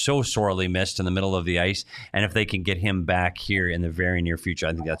been so sorely missed in the middle of the ice. And if they can get him back here in the very near future,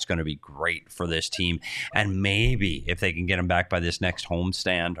 I think that's going to be great for this team. And maybe if they can get him back by this next home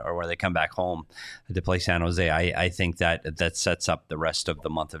stand, or where they come back home to play San Jose, I think that sets up the rest of the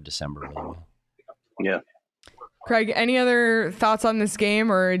month of December really well. Yeah. Craig, any other thoughts on this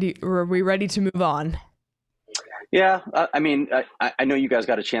game, or are we ready to move on? Yeah, I mean, I know you guys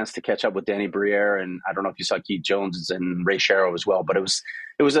got a chance to catch up with Danny Briere, and I don't know if you saw Keith Jones and Ray Sharrow as well. But it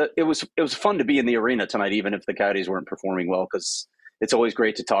was fun to be in the arena tonight, even if the Coyotes weren't performing well, because it's always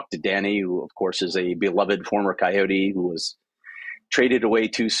great to talk to Danny, who of course is a beloved former Coyote who was traded away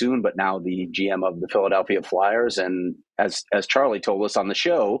too soon, but now the GM of the Philadelphia Flyers. And as Charlie told us on the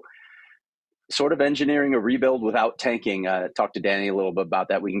show, sort of engineering a rebuild without tanking. Talk to Danny a little bit about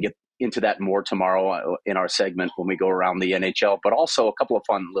that. We can get into that more tomorrow in our segment when we go around the NHL, but also a couple of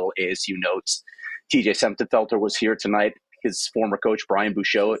fun little ASU notes. TJ Semptifelter was here tonight. His former coach, Brian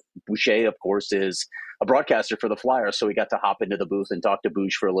Boucher, of course, is a broadcaster for the Flyers, so we got to hop into the booth and talk to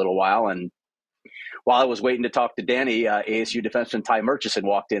Bouch for a little while. And while I was waiting to talk to Danny, ASU defenseman Ty Murchison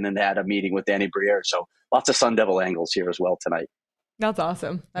walked in and had a meeting with Danny Briere. So lots of Sun Devil angles here as well tonight. That's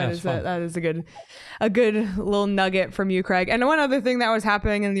awesome. That is a good little nugget from you, Craig. And one other thing that was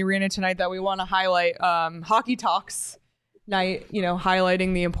happening in the arena tonight that we want to highlight, Hockey Talks night,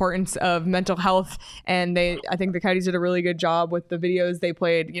 highlighting the importance of mental health. And I think the Coyotes did a really good job with the videos they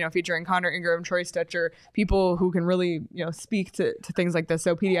played, featuring Connor Ingram, Troy Stetcher, people who can really, speak to things like this.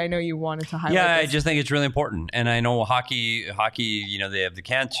 So Petey, I know you wanted to highlight Yeah, this. I just think it's really important. And I know hockey, they have the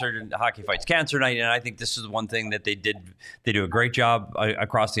cancer, Hockey Fights Cancer Night. And I think this is one thing that they do a great job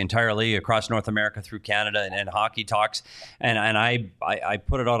across the entire league, across North America, through Canada, and Hockey Talks. And I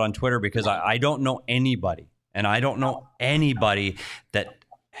put it out on Twitter because I don't know anybody. And I don't know anybody that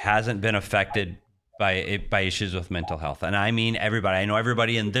hasn't been affected by issues with mental health. And I mean everybody. I know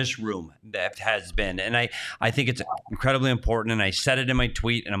everybody in this room that has been. And I think it's incredibly important. And I said it in my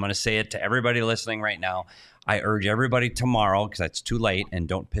tweet, and I'm going to say it to everybody listening right now. I urge everybody tomorrow, because it's too late and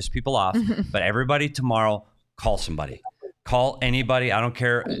don't piss people off, but everybody tomorrow, call somebody. Call anybody. I don't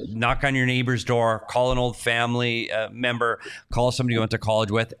care. Knock on your neighbor's door. Call an old family member. Call somebody you went to college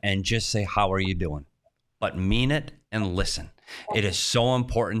with and just say, how are you doing? But mean it and listen. It is so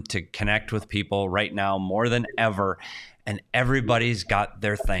important to connect with people right now more than ever, and everybody's got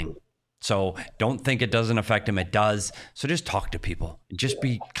their thing. So don't think it doesn't affect them. It does. So just talk to people. Just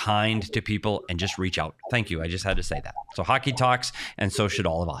be kind to people and just reach out. Thank you. I just had to say that. So Hockey Talks, and so should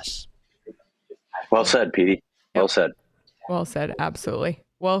all of us. Well said, Petey. Well said. Well said. Absolutely.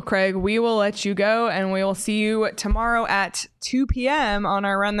 Well, Craig, we will let you go, and we will see you tomorrow at 2 p.m. on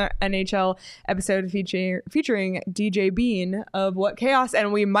our Run the NHL episode featuring DJ Bean of What Chaos,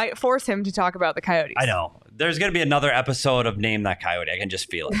 and we might force him to talk about the Coyotes. I know. There's going to be another episode of Name That Coyote. I can just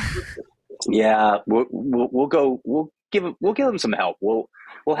feel it. Yeah, we'll go. We'll give him some help. We'll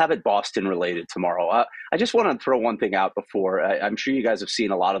have it Boston related tomorrow. I just want to throw one thing out before. I'm sure you guys have seen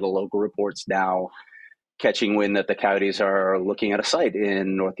a lot of the local reports now, catching wind that the Coyotes are looking at a site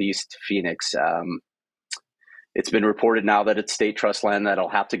in Northeast Phoenix. It's been reported now that it's state trust land that'll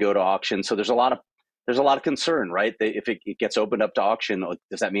have to go to auction. So there's a lot of concern, right? If it gets opened up to auction,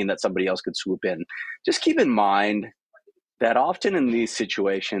 does that mean that somebody else could swoop in? Just keep in mind that often in these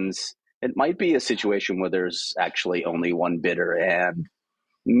situations, it might be a situation where there's actually only one bidder, and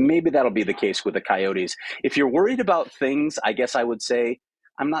maybe that'll be the case with the Coyotes. If you're worried about things, I guess I would say,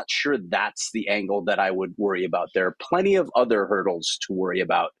 I'm not sure that's the angle that I would worry about. There are plenty of other hurdles to worry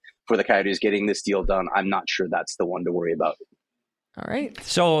about for the Coyotes getting this deal done. I'm not sure that's the one to worry about. All right.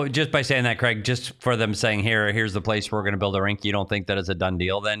 So just by saying that, Craig, just for them saying here's the place we're going to build a rink, you don't think that it's a done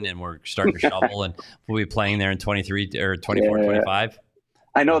deal then, and we're starting to shovel and we'll be playing there in 23 or 24, 25?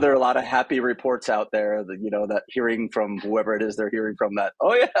 I know there are a lot of happy reports out there that, that hearing from whoever it is they're hearing from, that,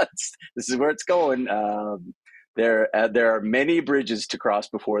 oh yeah, this is where it's going. There are many bridges to cross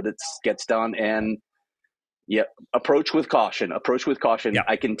before this gets done, and approach with caution. Yeah.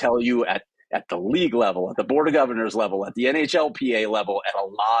 I can tell you at the league level, at the Board of Governors level, at the NHLPA level, at a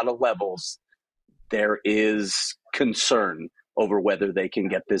lot of levels, there is concern over whether they can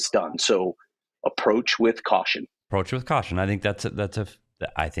get this done. So approach with caution. Approach with caution. I think that's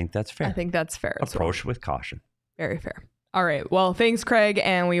fair. I think that's fair. Approach with caution. Very fair. All right. Well, thanks, Craig,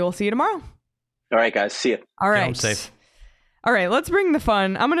 and we will see you tomorrow. All right, guys. See you. All right. Home safe. All right. Let's bring the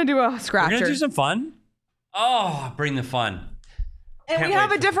fun. I'm going to do a scratcher. We're going to do some fun? Oh, bring the fun. And we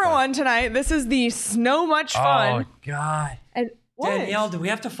have a different one tonight. This is the Snow Much Fun. Oh, God. And what? Danielle, do we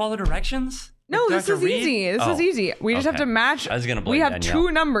have to follow directions? No, this is easy. This is easy. We just have to match. I was going to blame We have Danielle.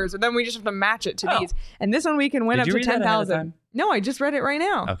 2 numbers, and then we just have to match it to these. And this one we can win up to 10,000. No, I just read it right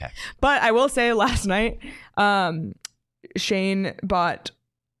now. Okay. But I will say last night, Shane bought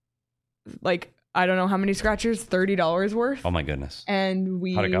I don't know how many scratchers, $30 worth. Oh my goodness. And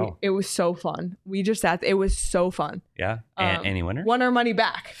how'd it go? It was so fun. We just sat, it was so fun. Yeah. And any winner? Won our money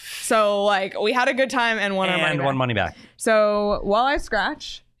back. So we had a good time and won our money back. And won money back. So while I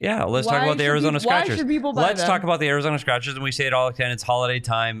scratch, Yeah, let's Why talk about the should Arizona peop- why Scratchers. should people buy Let's them? talk about the Arizona Scratchers, and we say it all the time. It's holiday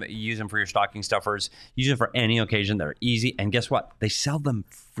time. Use them for your stocking stuffers. Use them for any occasion. They're easy, and guess what? They sell them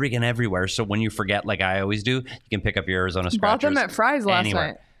friggin' everywhere. So when you forget, like I always do, you can pick up your Arizona Scratchers. Bought them at Fry's last anywhere.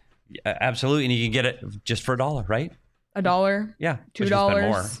 night. Yeah, absolutely, and you can get it just for $1, right? $1. Yeah, but you can spend $2.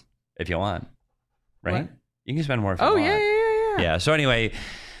 more if you want, right? What? You can spend more if you Oh want. yeah. Yeah. So anyway,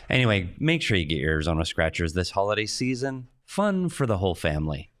 make sure you get your Arizona Scratchers this holiday season. Fun for the whole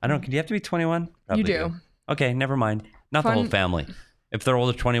family. I don't. Do you have to be 21? You do. Okay, never mind. Not Fun. the whole family. If they're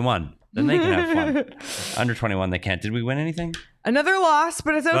older 21, then they can have fun. Under 21, they can't. Did we win anything? Another loss,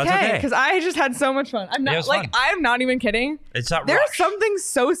 but it's That's okay okay. because I just had so much fun. I'm Yeah, it not was like fun. I'm not even kidding. It's not. There's rush. something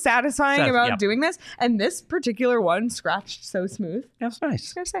so satisfying about Yep. doing this, and this particular one scratched so smooth. Yeah, it's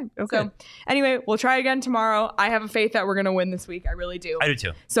nice. I was gonna say. Okay. So anyway, we'll try again tomorrow. I have a faith that we're gonna win this week. I really do. I do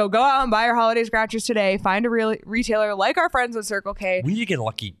too. So go out and buy your holiday scratchers today. Find a real retailer like our friends at Circle K. We need to get a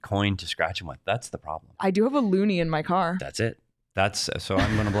lucky coin to scratch them with. That's the problem. I do have a loony in my car. That's it. So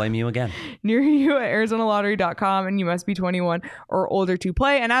I'm going to blame you again. Near you at ArizonaLottery.com, and you must be 21 or older to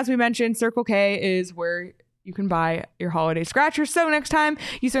play. And as we mentioned, Circle K is where you can buy your holiday scratchers. So next time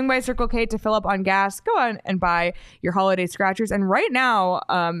you swing by Circle K to fill up on gas, go on and buy your holiday scratchers. And right now,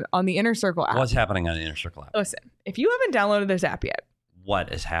 on the Inner Circle app, What's happening on the Inner Circle app? listen, if you haven't downloaded this app yet,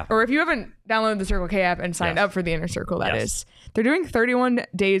 What is happening? or if you haven't downloaded the Circle K app and signed Yes. up for the Inner Circle, that Yes. is, they're doing 31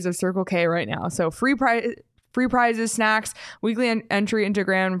 days of Circle K right now. So free prizes, snacks, weekly entry into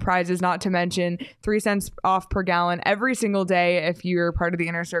grand prizes, not to mention 3 cents off per gallon every single day if you're part of the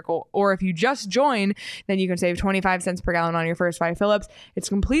Inner Circle. Or if you just join, then you can save 25 cents per gallon on your first 5 fill-ups. It's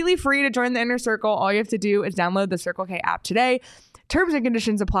completely free to join the Inner Circle. All you have to do is download the Circle K app today. Terms and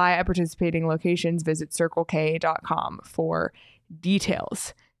conditions apply at participating locations. Visit circlek.com for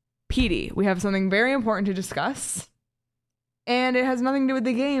details. Petey, we have something very important to discuss. And it has nothing to do with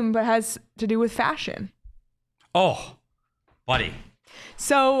the game, but has to do with fashion. Oh, buddy.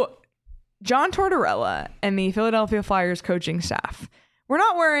 So, John Tortorella and the Philadelphia Flyers coaching staff were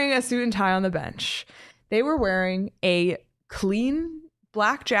not wearing a suit and tie on the bench. They were wearing a clean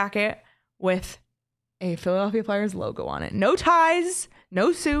black jacket with a Philadelphia Flyers logo on it. No ties,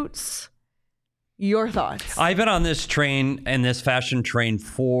 no suits. Your thoughts? I've been on this train and this fashion train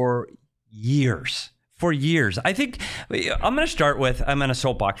for years. For years. I think I'm going to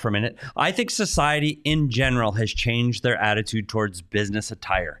soapbox for a minute. I think society in general has changed their attitude towards business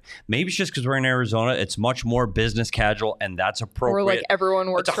attire. Maybe it's just because we're in Arizona, it's much more business casual, and that's appropriate. Or like everyone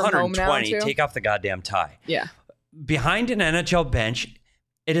works It's from home now 120. too. Take off the goddamn tie. Yeah. Behind an NHL bench,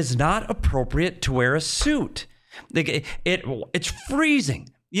 it is not appropriate to wear a suit. It's freezing.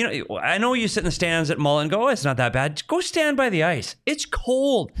 You know, I know you sit in the stands at Mullen and go, oh, it's not that bad. Go stand by the ice. It's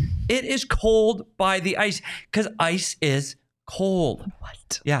cold. It is cold by the ice because ice is cold.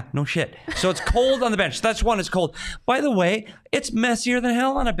 What? Yeah, no shit. So it's cold on the bench. That's one, it's cold. By the way, it's messier than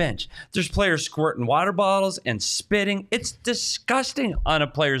hell on a bench. There's players squirting water bottles and spitting. It's disgusting on a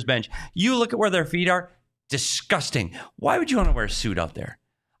player's bench. You look at where their feet are, disgusting. Why would you want to wear a suit out there?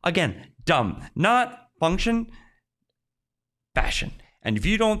 Again, dumb. Not function, fashion. And if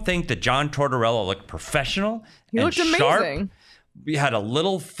you don't think that John Tortorella looked professional He and looked sharp, amazing. we had a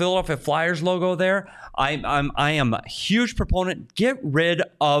little Philadelphia Flyers logo there. I am a huge proponent. Get rid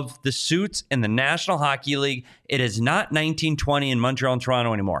of the suits in the National Hockey League. It is not 1920 in Montreal and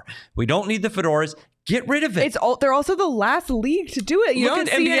Toronto anymore. We don't need the fedoras. Get rid of it. They're also the last league to do it. You Look don't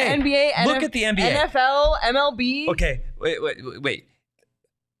at see NBA. an NBA, Look at the NBA. NFL, MLB. Okay, wait.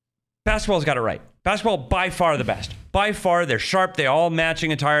 Basketball's got it right. Basketball, by far the best. By far, they're sharp. They all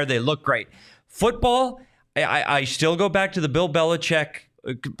matching attire. They look great. Football, I still go back to the Bill Belichick.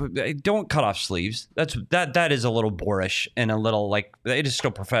 Don't cut off sleeves. That is a little boorish and a little like it is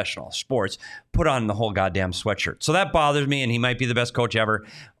still professional sports. Put on the whole goddamn sweatshirt. So that bothers me. And he might be the best coach ever,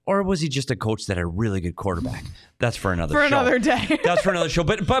 or was he just a coach that had a really good quarterback? That's for another show. Another day. That's for another show.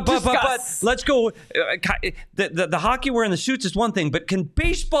 But let's go. The hockey wearing the suits is one thing, but can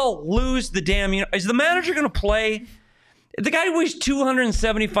baseball lose the damn? Is the manager going to play? The guy weighs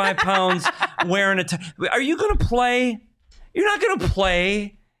 275 pounds wearing a tie. Are you going to play? You're not going to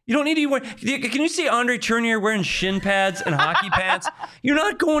play. You don't need to wear. Can you see Andre Tournier wearing shin pads and hockey pants? You're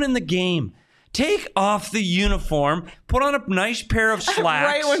not going in the game. Take off the uniform. Put on a nice pair of slacks.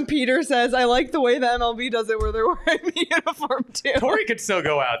 Right when Peter says, I like the way the MLB does it where they're wearing the uniform too. Tori could still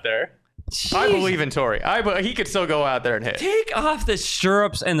go out there. I believe in Tori. He could still go out there and hit. Take off the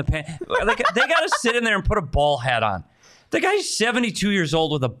stirrups and the pants. Like, they got to sit in there and put a ball hat on. The guy's 72 years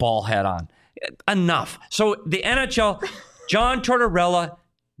old with a ball hat on. Enough. So the NHL, John Tortorella,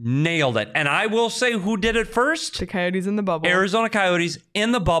 Nailed it. And I will say who did it first. The Coyotes in the bubble. Arizona Coyotes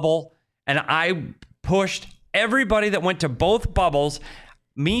in the bubble. And I pushed everybody that went to both bubbles.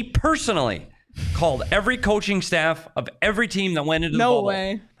 Me personally called every coaching staff of every team that went into the bubble. No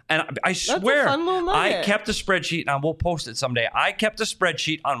way. And I swear, a fun little I nugget. kept a spreadsheet, and we'll post it someday. I kept a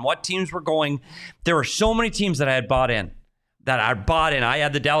spreadsheet on what teams were going. There were so many teams that I had bought in. I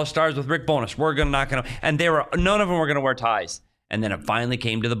had the Dallas Stars with Rick Bowness. Not going to, and none of them were going to wear ties. And then it finally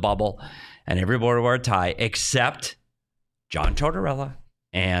came to the bubble, and everybody wore a tie except John Tortorella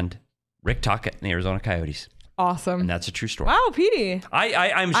and Rick Tocchet in the Arizona Coyotes. Awesome. And that's a true story. Wow, Petey.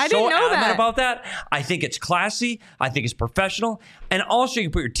 I'm I so didn't know adamant that. about that. I think it's classy. I think it's professional. And also, you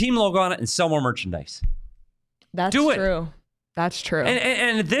can put your team logo on it and sell more merchandise. That's Do it. true. That's true.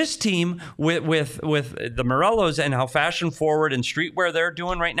 And this team with the Morellos and how fashion forward and streetwear they're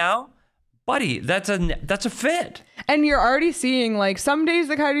doing right now, buddy, that's a fit. And you're already seeing, like, some days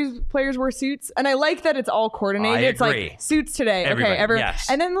the Coyotes players wear suits, and I like that it's all coordinated. I It's agree. like suits today, Everybody, okay, everyone, yes.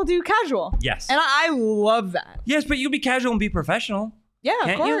 and then they'll do casual. Yes. And I love that. Yes, but you be casual and be professional. Yeah,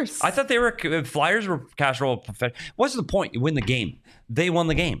 Can't of you? course. I thought Flyers were casual professional. What's the point? You win the game. They won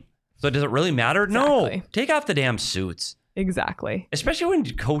the game. So does it really matter? Exactly. No. Take off the damn suits. Exactly. Especially when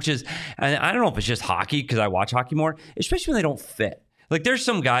coaches, and I don't know if it's just hockey because I watch hockey more, especially when they don't fit. Like there's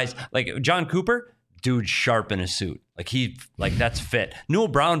some guys, like John Cooper, dude sharp in a suit. Like that's fit. Newell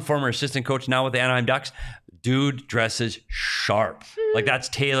Brown, former assistant coach now with the Anaheim Ducks, dude dresses sharp. Like that's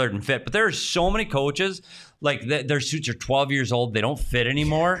tailored and fit. But there are so many coaches, like their suits are 12 years old. They don't fit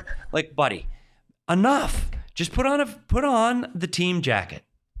anymore. Like, buddy, enough. Just put on the team jacket.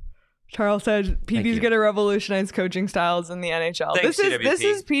 Charles said Petey's you. going to revolutionize coaching styles in the NHL. Thanks, This CWP.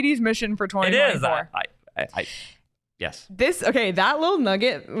 is Petey's mission for It 2024. is. Yes. That little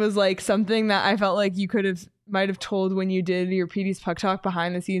nugget was like something that I felt like you might have told when you did your Petey's Puck Talk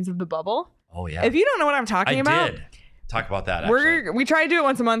behind the scenes of the bubble. Oh, yeah. If you don't know what I'm talking about, did talk about that, actually. we try to do it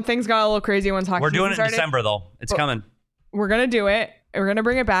once a month. Things got a little crazy once hockey We're doing it season in started. December, though. It's coming. We're going to do it. We're going to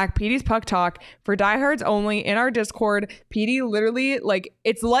bring it back. Petey's Puck Talk for diehards only in our Discord. Petey literally, like,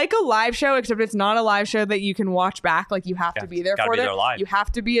 it's like a live show, except it's not a live show that you can watch back. Like, you have to be there gotta for be it. there live. You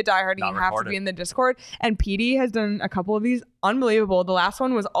have to be a diehard and Not you have to recorded. be in the Discord. And Petey has done a couple of these unbelievable. The last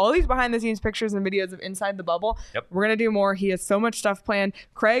one was all these behind the scenes pictures and videos of inside the bubble. Yep. We're going to do more. He has so much stuff planned.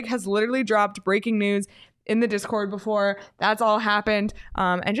 Craig has literally dropped breaking news in the Discord before. That's all happened.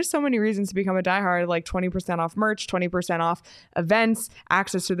 And just so many reasons to become a diehard, like 20% off merch, 20% off events,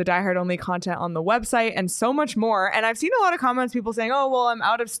 access to the diehard only content on the website, and so much more. And I've seen a lot of comments, people saying, oh, well, I'm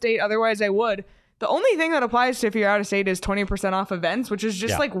out of state, otherwise I would. The only thing that applies to if you're out of state is 20% off events, which is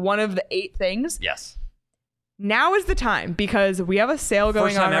just like one of the 8 things. Yes. Now is the time because we have a sale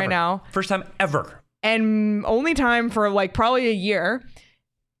going on right now. First time ever. And only time for like probably a year.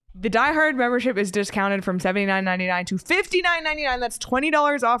 The Die Hard membership is discounted from $79.99 to $59.99. That's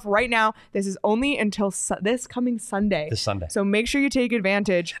 $20 off right now. This is only until this coming Sunday. This Sunday. So make sure you take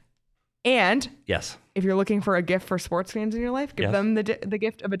advantage. And Yes. if you're looking for a gift for sports fans in your life, give Yes. them the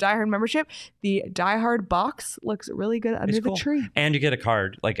gift of a Die Hard membership. The Die Hard box looks really good under It's the cool. tree. And you get a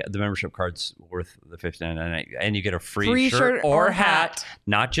card, like the membership card's worth the $59.99, and you get a free Free shirt shirt or or hat,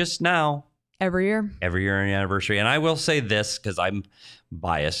 not just now, Every year. every year on the anniversary. And I will say this because I'm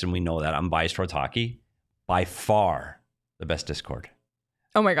biased, and we know that I'm biased towards hockey. By far, the best Discord.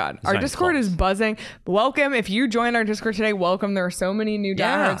 Oh my God. Our not even Discord is close. buzzing. Welcome. If you joined our Discord today, welcome. There are so many new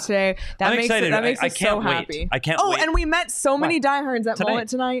diehards today. That I'm makes excited. That makes I us can't so wait. happy. I can't Oh, wait. and we met so many diehards at Tonight. Mullet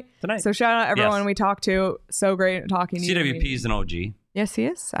tonight. Tonight. So shout out everyone Yes. we talked to. So great talking to you. CWP is an OG. Yes, he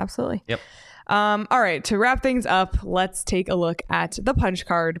is. Absolutely. Yep. All right. To wrap things up, let's take a look at the punch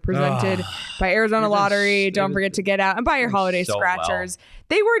card presented by Arizona Lottery. Don't forget to get out and buy your holiday so scratchers.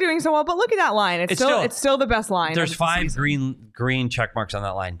 They were doing so well, but look at that line. It's still the best line. There's of the 5 season. green check marks on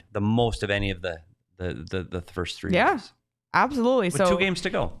that line, the most of any of the first 3 Yeah. games. Absolutely. With So 2 games to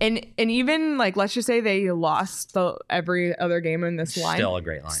go. And even like, let's just say they lost every other game in this line. Still a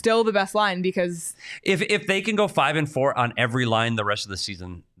great line. Still the best line because If they can go 5-4 on every line the rest of the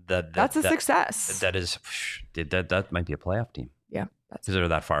season, that's a success. That might be a playoff team. Yeah. Because they're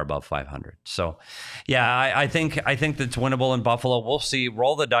that far above 500. So, yeah, I think that's winnable in Buffalo. We'll see.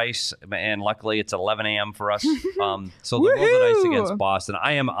 Roll the dice, and luckily it's 11 a.m. for us. So roll the dice against Boston.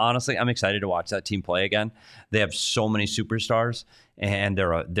 I'm excited to watch that team play again. They have so many superstars, and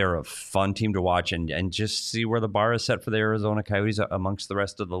they're a fun team to watch, and just see where the bar is set for the Arizona Coyotes amongst the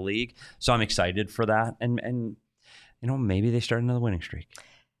rest of the league. So I'm excited for that, and maybe they start another winning streak.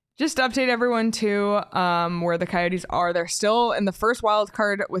 Just to update everyone too, where the Coyotes are. They're still in the first wild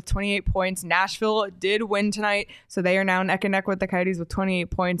card with 28 points. Nashville did win tonight, so they are now neck and neck with the Coyotes with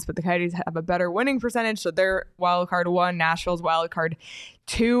 28 points, but the Coyotes have a better winning percentage, so they're wild card 1, Nashville's wild card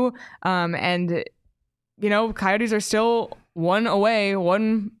 2. And, Coyotes are still 1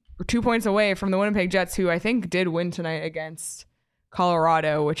 or 2 points away from the Winnipeg Jets, who I think did win tonight against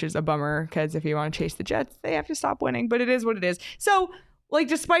Colorado, which is a bummer because if you want to chase the Jets, they have to stop winning, but it is what it is. So,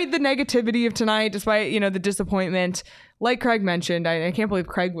 despite the negativity of tonight, despite, the disappointment, like Craig mentioned, I can't believe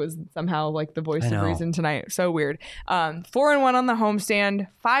Craig was somehow the voice of reason tonight. So weird. 4-1 on the homestand,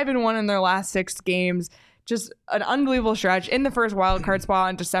 5-1 in their last 6 games. Just an unbelievable stretch in the first wild card spot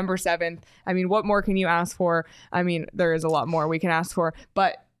on December 7th. I mean, what more can you ask for? I mean, there is a lot more we can ask for,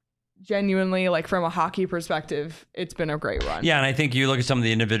 but genuinely, from a hockey perspective, it's been a great run. Yeah, and I think you look at some of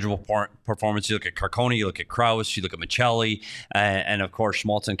the individual performances. You look at Carcone, you look at Krause, you look at Michelli, and of course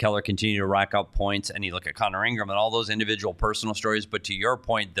Schmaltz and Keller continue to rack up points, and you look at Connor Ingram and all those individual personal stories. But to your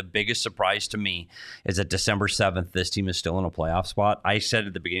point, the biggest surprise to me is that December 7th, this team is still in a playoff spot. I said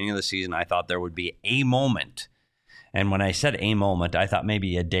at the beginning of the season, I thought there would be a moment. And when I said a moment, I thought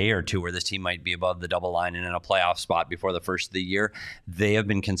maybe a day or two where this team might be above the double line and in a playoff spot before the first of the year. They have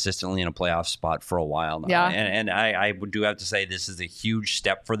been consistently in a playoff spot for a while now. Yeah. And I do have to say this is a huge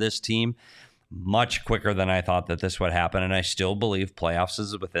step for this team, much quicker than I thought that this would happen. And I still believe playoffs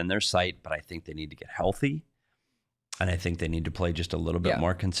is within their sight, but I think they need to get healthy. And I think they need to play just a little bit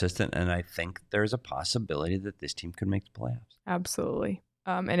more consistent. And I think there's a possibility that this team could make the playoffs. Absolutely.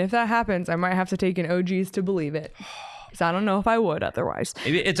 And if that happens, I might have to take an OGs to believe it. Because I don't know if I would otherwise.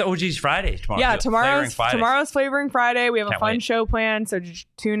 Maybe it's OG's Friday tomorrow. Yeah, tomorrow's Flavoring Friday. We have a fun show planned, so just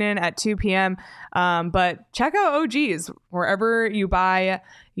tune in at 2 p.m. But check out OGs wherever you buy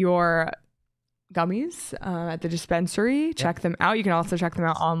your gummies at the dispensary. Check them out. You can also check them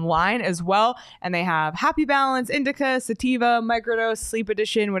out online as well. And they have Happy Balance, Indica, Sativa, Microdose, Sleep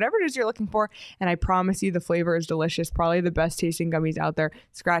Edition, whatever it is you're looking for. And I promise you the flavor is delicious. Probably the best tasting gummies out there.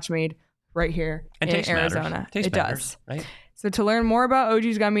 Scratch made right here in Arizona. It does. Right? So to learn more about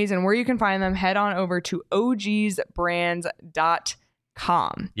OG's gummies and where you can find them, head on over to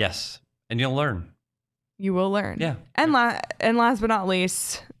ogsbrands.com. Yes. And you'll learn. You will learn. Yeah. And last but not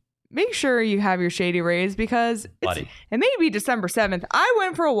least, make sure you have your Shady Rays because it may be December 7th. I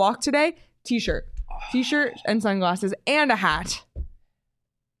went for a walk today. T-shirt and sunglasses and a hat.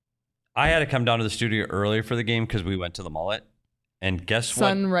 I had to come down to the studio earlier for the game because we went to the Mullet. And guess what?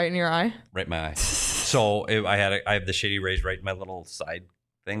 Sun right in your eye? Right in my eye. So I have the Shady Rays right in my little side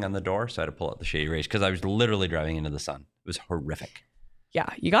thing on the door. So I had to pull out the Shady Rays because I was literally driving into the sun. It was horrific. Yeah,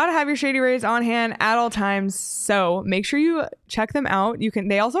 you got to have your Shady Rays on hand at all times. So make sure you check them out.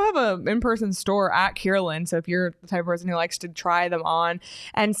 They also have a in-person store at Kierland. So if you're the type of person who likes to try them on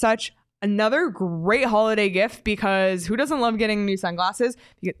and such, another great holiday gift because who doesn't love getting new sunglasses?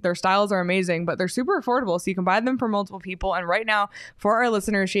 Their styles are amazing, but they're super affordable. So you can buy them for multiple people. And right now, for our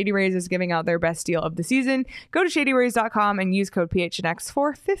listeners, Shady Rays is giving out their best deal of the season. Go to shadyrays.com and use code PHNX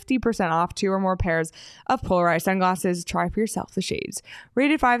for 50% off 2 or more pairs of polarized sunglasses. Try for yourself the shades.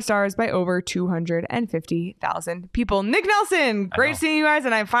 Rated 5 stars by over 250,000 people. Nick Nelson, great seeing you guys.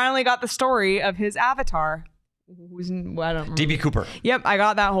 And I finally got the story of his avatar. I don't remember. DB Cooper. Yep, I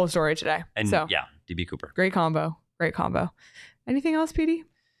got that whole story today. And so, yeah, DB Cooper. Great combo. Anything else, PD?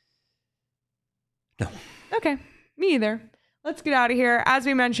 No. Okay, me either. Let's get out of here. As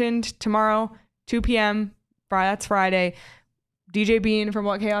we mentioned, tomorrow, 2 p.m., that's Friday. DJ Bean from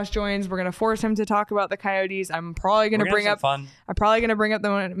What Chaos joins. We're gonna force him to talk about the Coyotes. I'm probably gonna bring up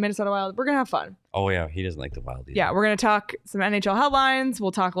the Minnesota Wild. We're gonna have fun. Oh yeah, he doesn't like the Wild either. Yeah, we're gonna talk some NHL headlines.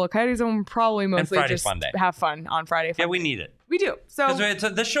 We'll talk a little Coyotes, and we'll probably mostly just have fun on Friday. Yeah, we need it. We do. So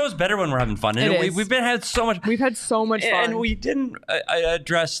this show is better when we're having fun. And we've had so much fun, and we didn't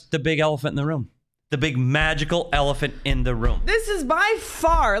address the big elephant in the room. The big magical elephant in the room. This is by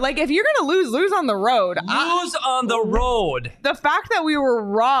far, if you're going to lose on the road. Lose on the road. The fact that we were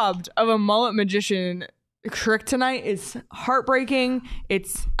robbed of a mullet magician trick tonight is heartbreaking.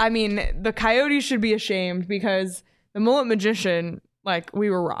 The Coyotes should be ashamed because the mullet magician, we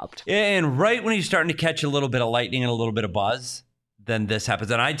were robbed. And right when he's starting to catch a little bit of lightning and a little bit of buzz, then this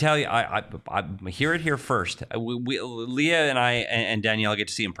happens. And I tell you, I hear it here first. Leah and I and Danielle get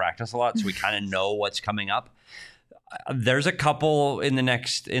to see him practice a lot, so we kind of know what's coming up. There's a couple in the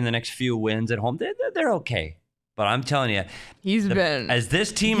next few wins at home. They're okay, but I'm telling you, as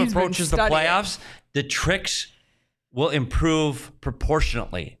this team approaches the playoffs, the tricks will improve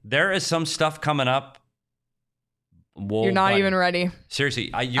proportionately. There is some stuff coming up. Whoa, You're not buddy. even ready. Seriously,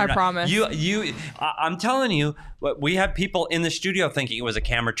 I promise. I'm telling you, we have people in the studio thinking it was a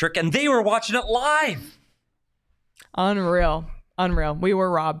camera trick, and they were watching it live. Unreal. We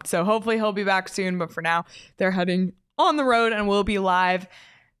were robbed. So hopefully he'll be back soon. But for now, they're heading on the road and we'll be live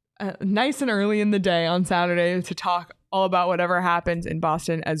nice and early in the day on Saturday to talk all about whatever happens in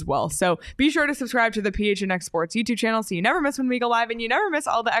Boston as well. So be sure to subscribe to the PHNX Sports YouTube channel so you never miss when we go live and you never miss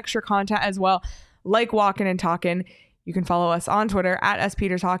all the extra content as well, like Walking and Talking. You can follow us on Twitter at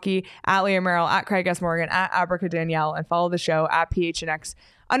SPetersHockey, at Leah Merrill, at Craig S. Morgan, at Abraca Danielle, and follow the show at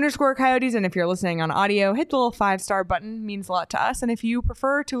PHNX_Coyotes. And if you're listening on audio, hit the little 5-star button. It means a lot to us. And if you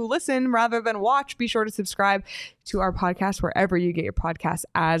prefer to listen rather than watch, be sure to subscribe to our podcast wherever you get your podcasts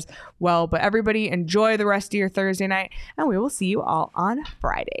as well. But everybody, enjoy the rest of your Thursday night, and we will see you all on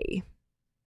Friday.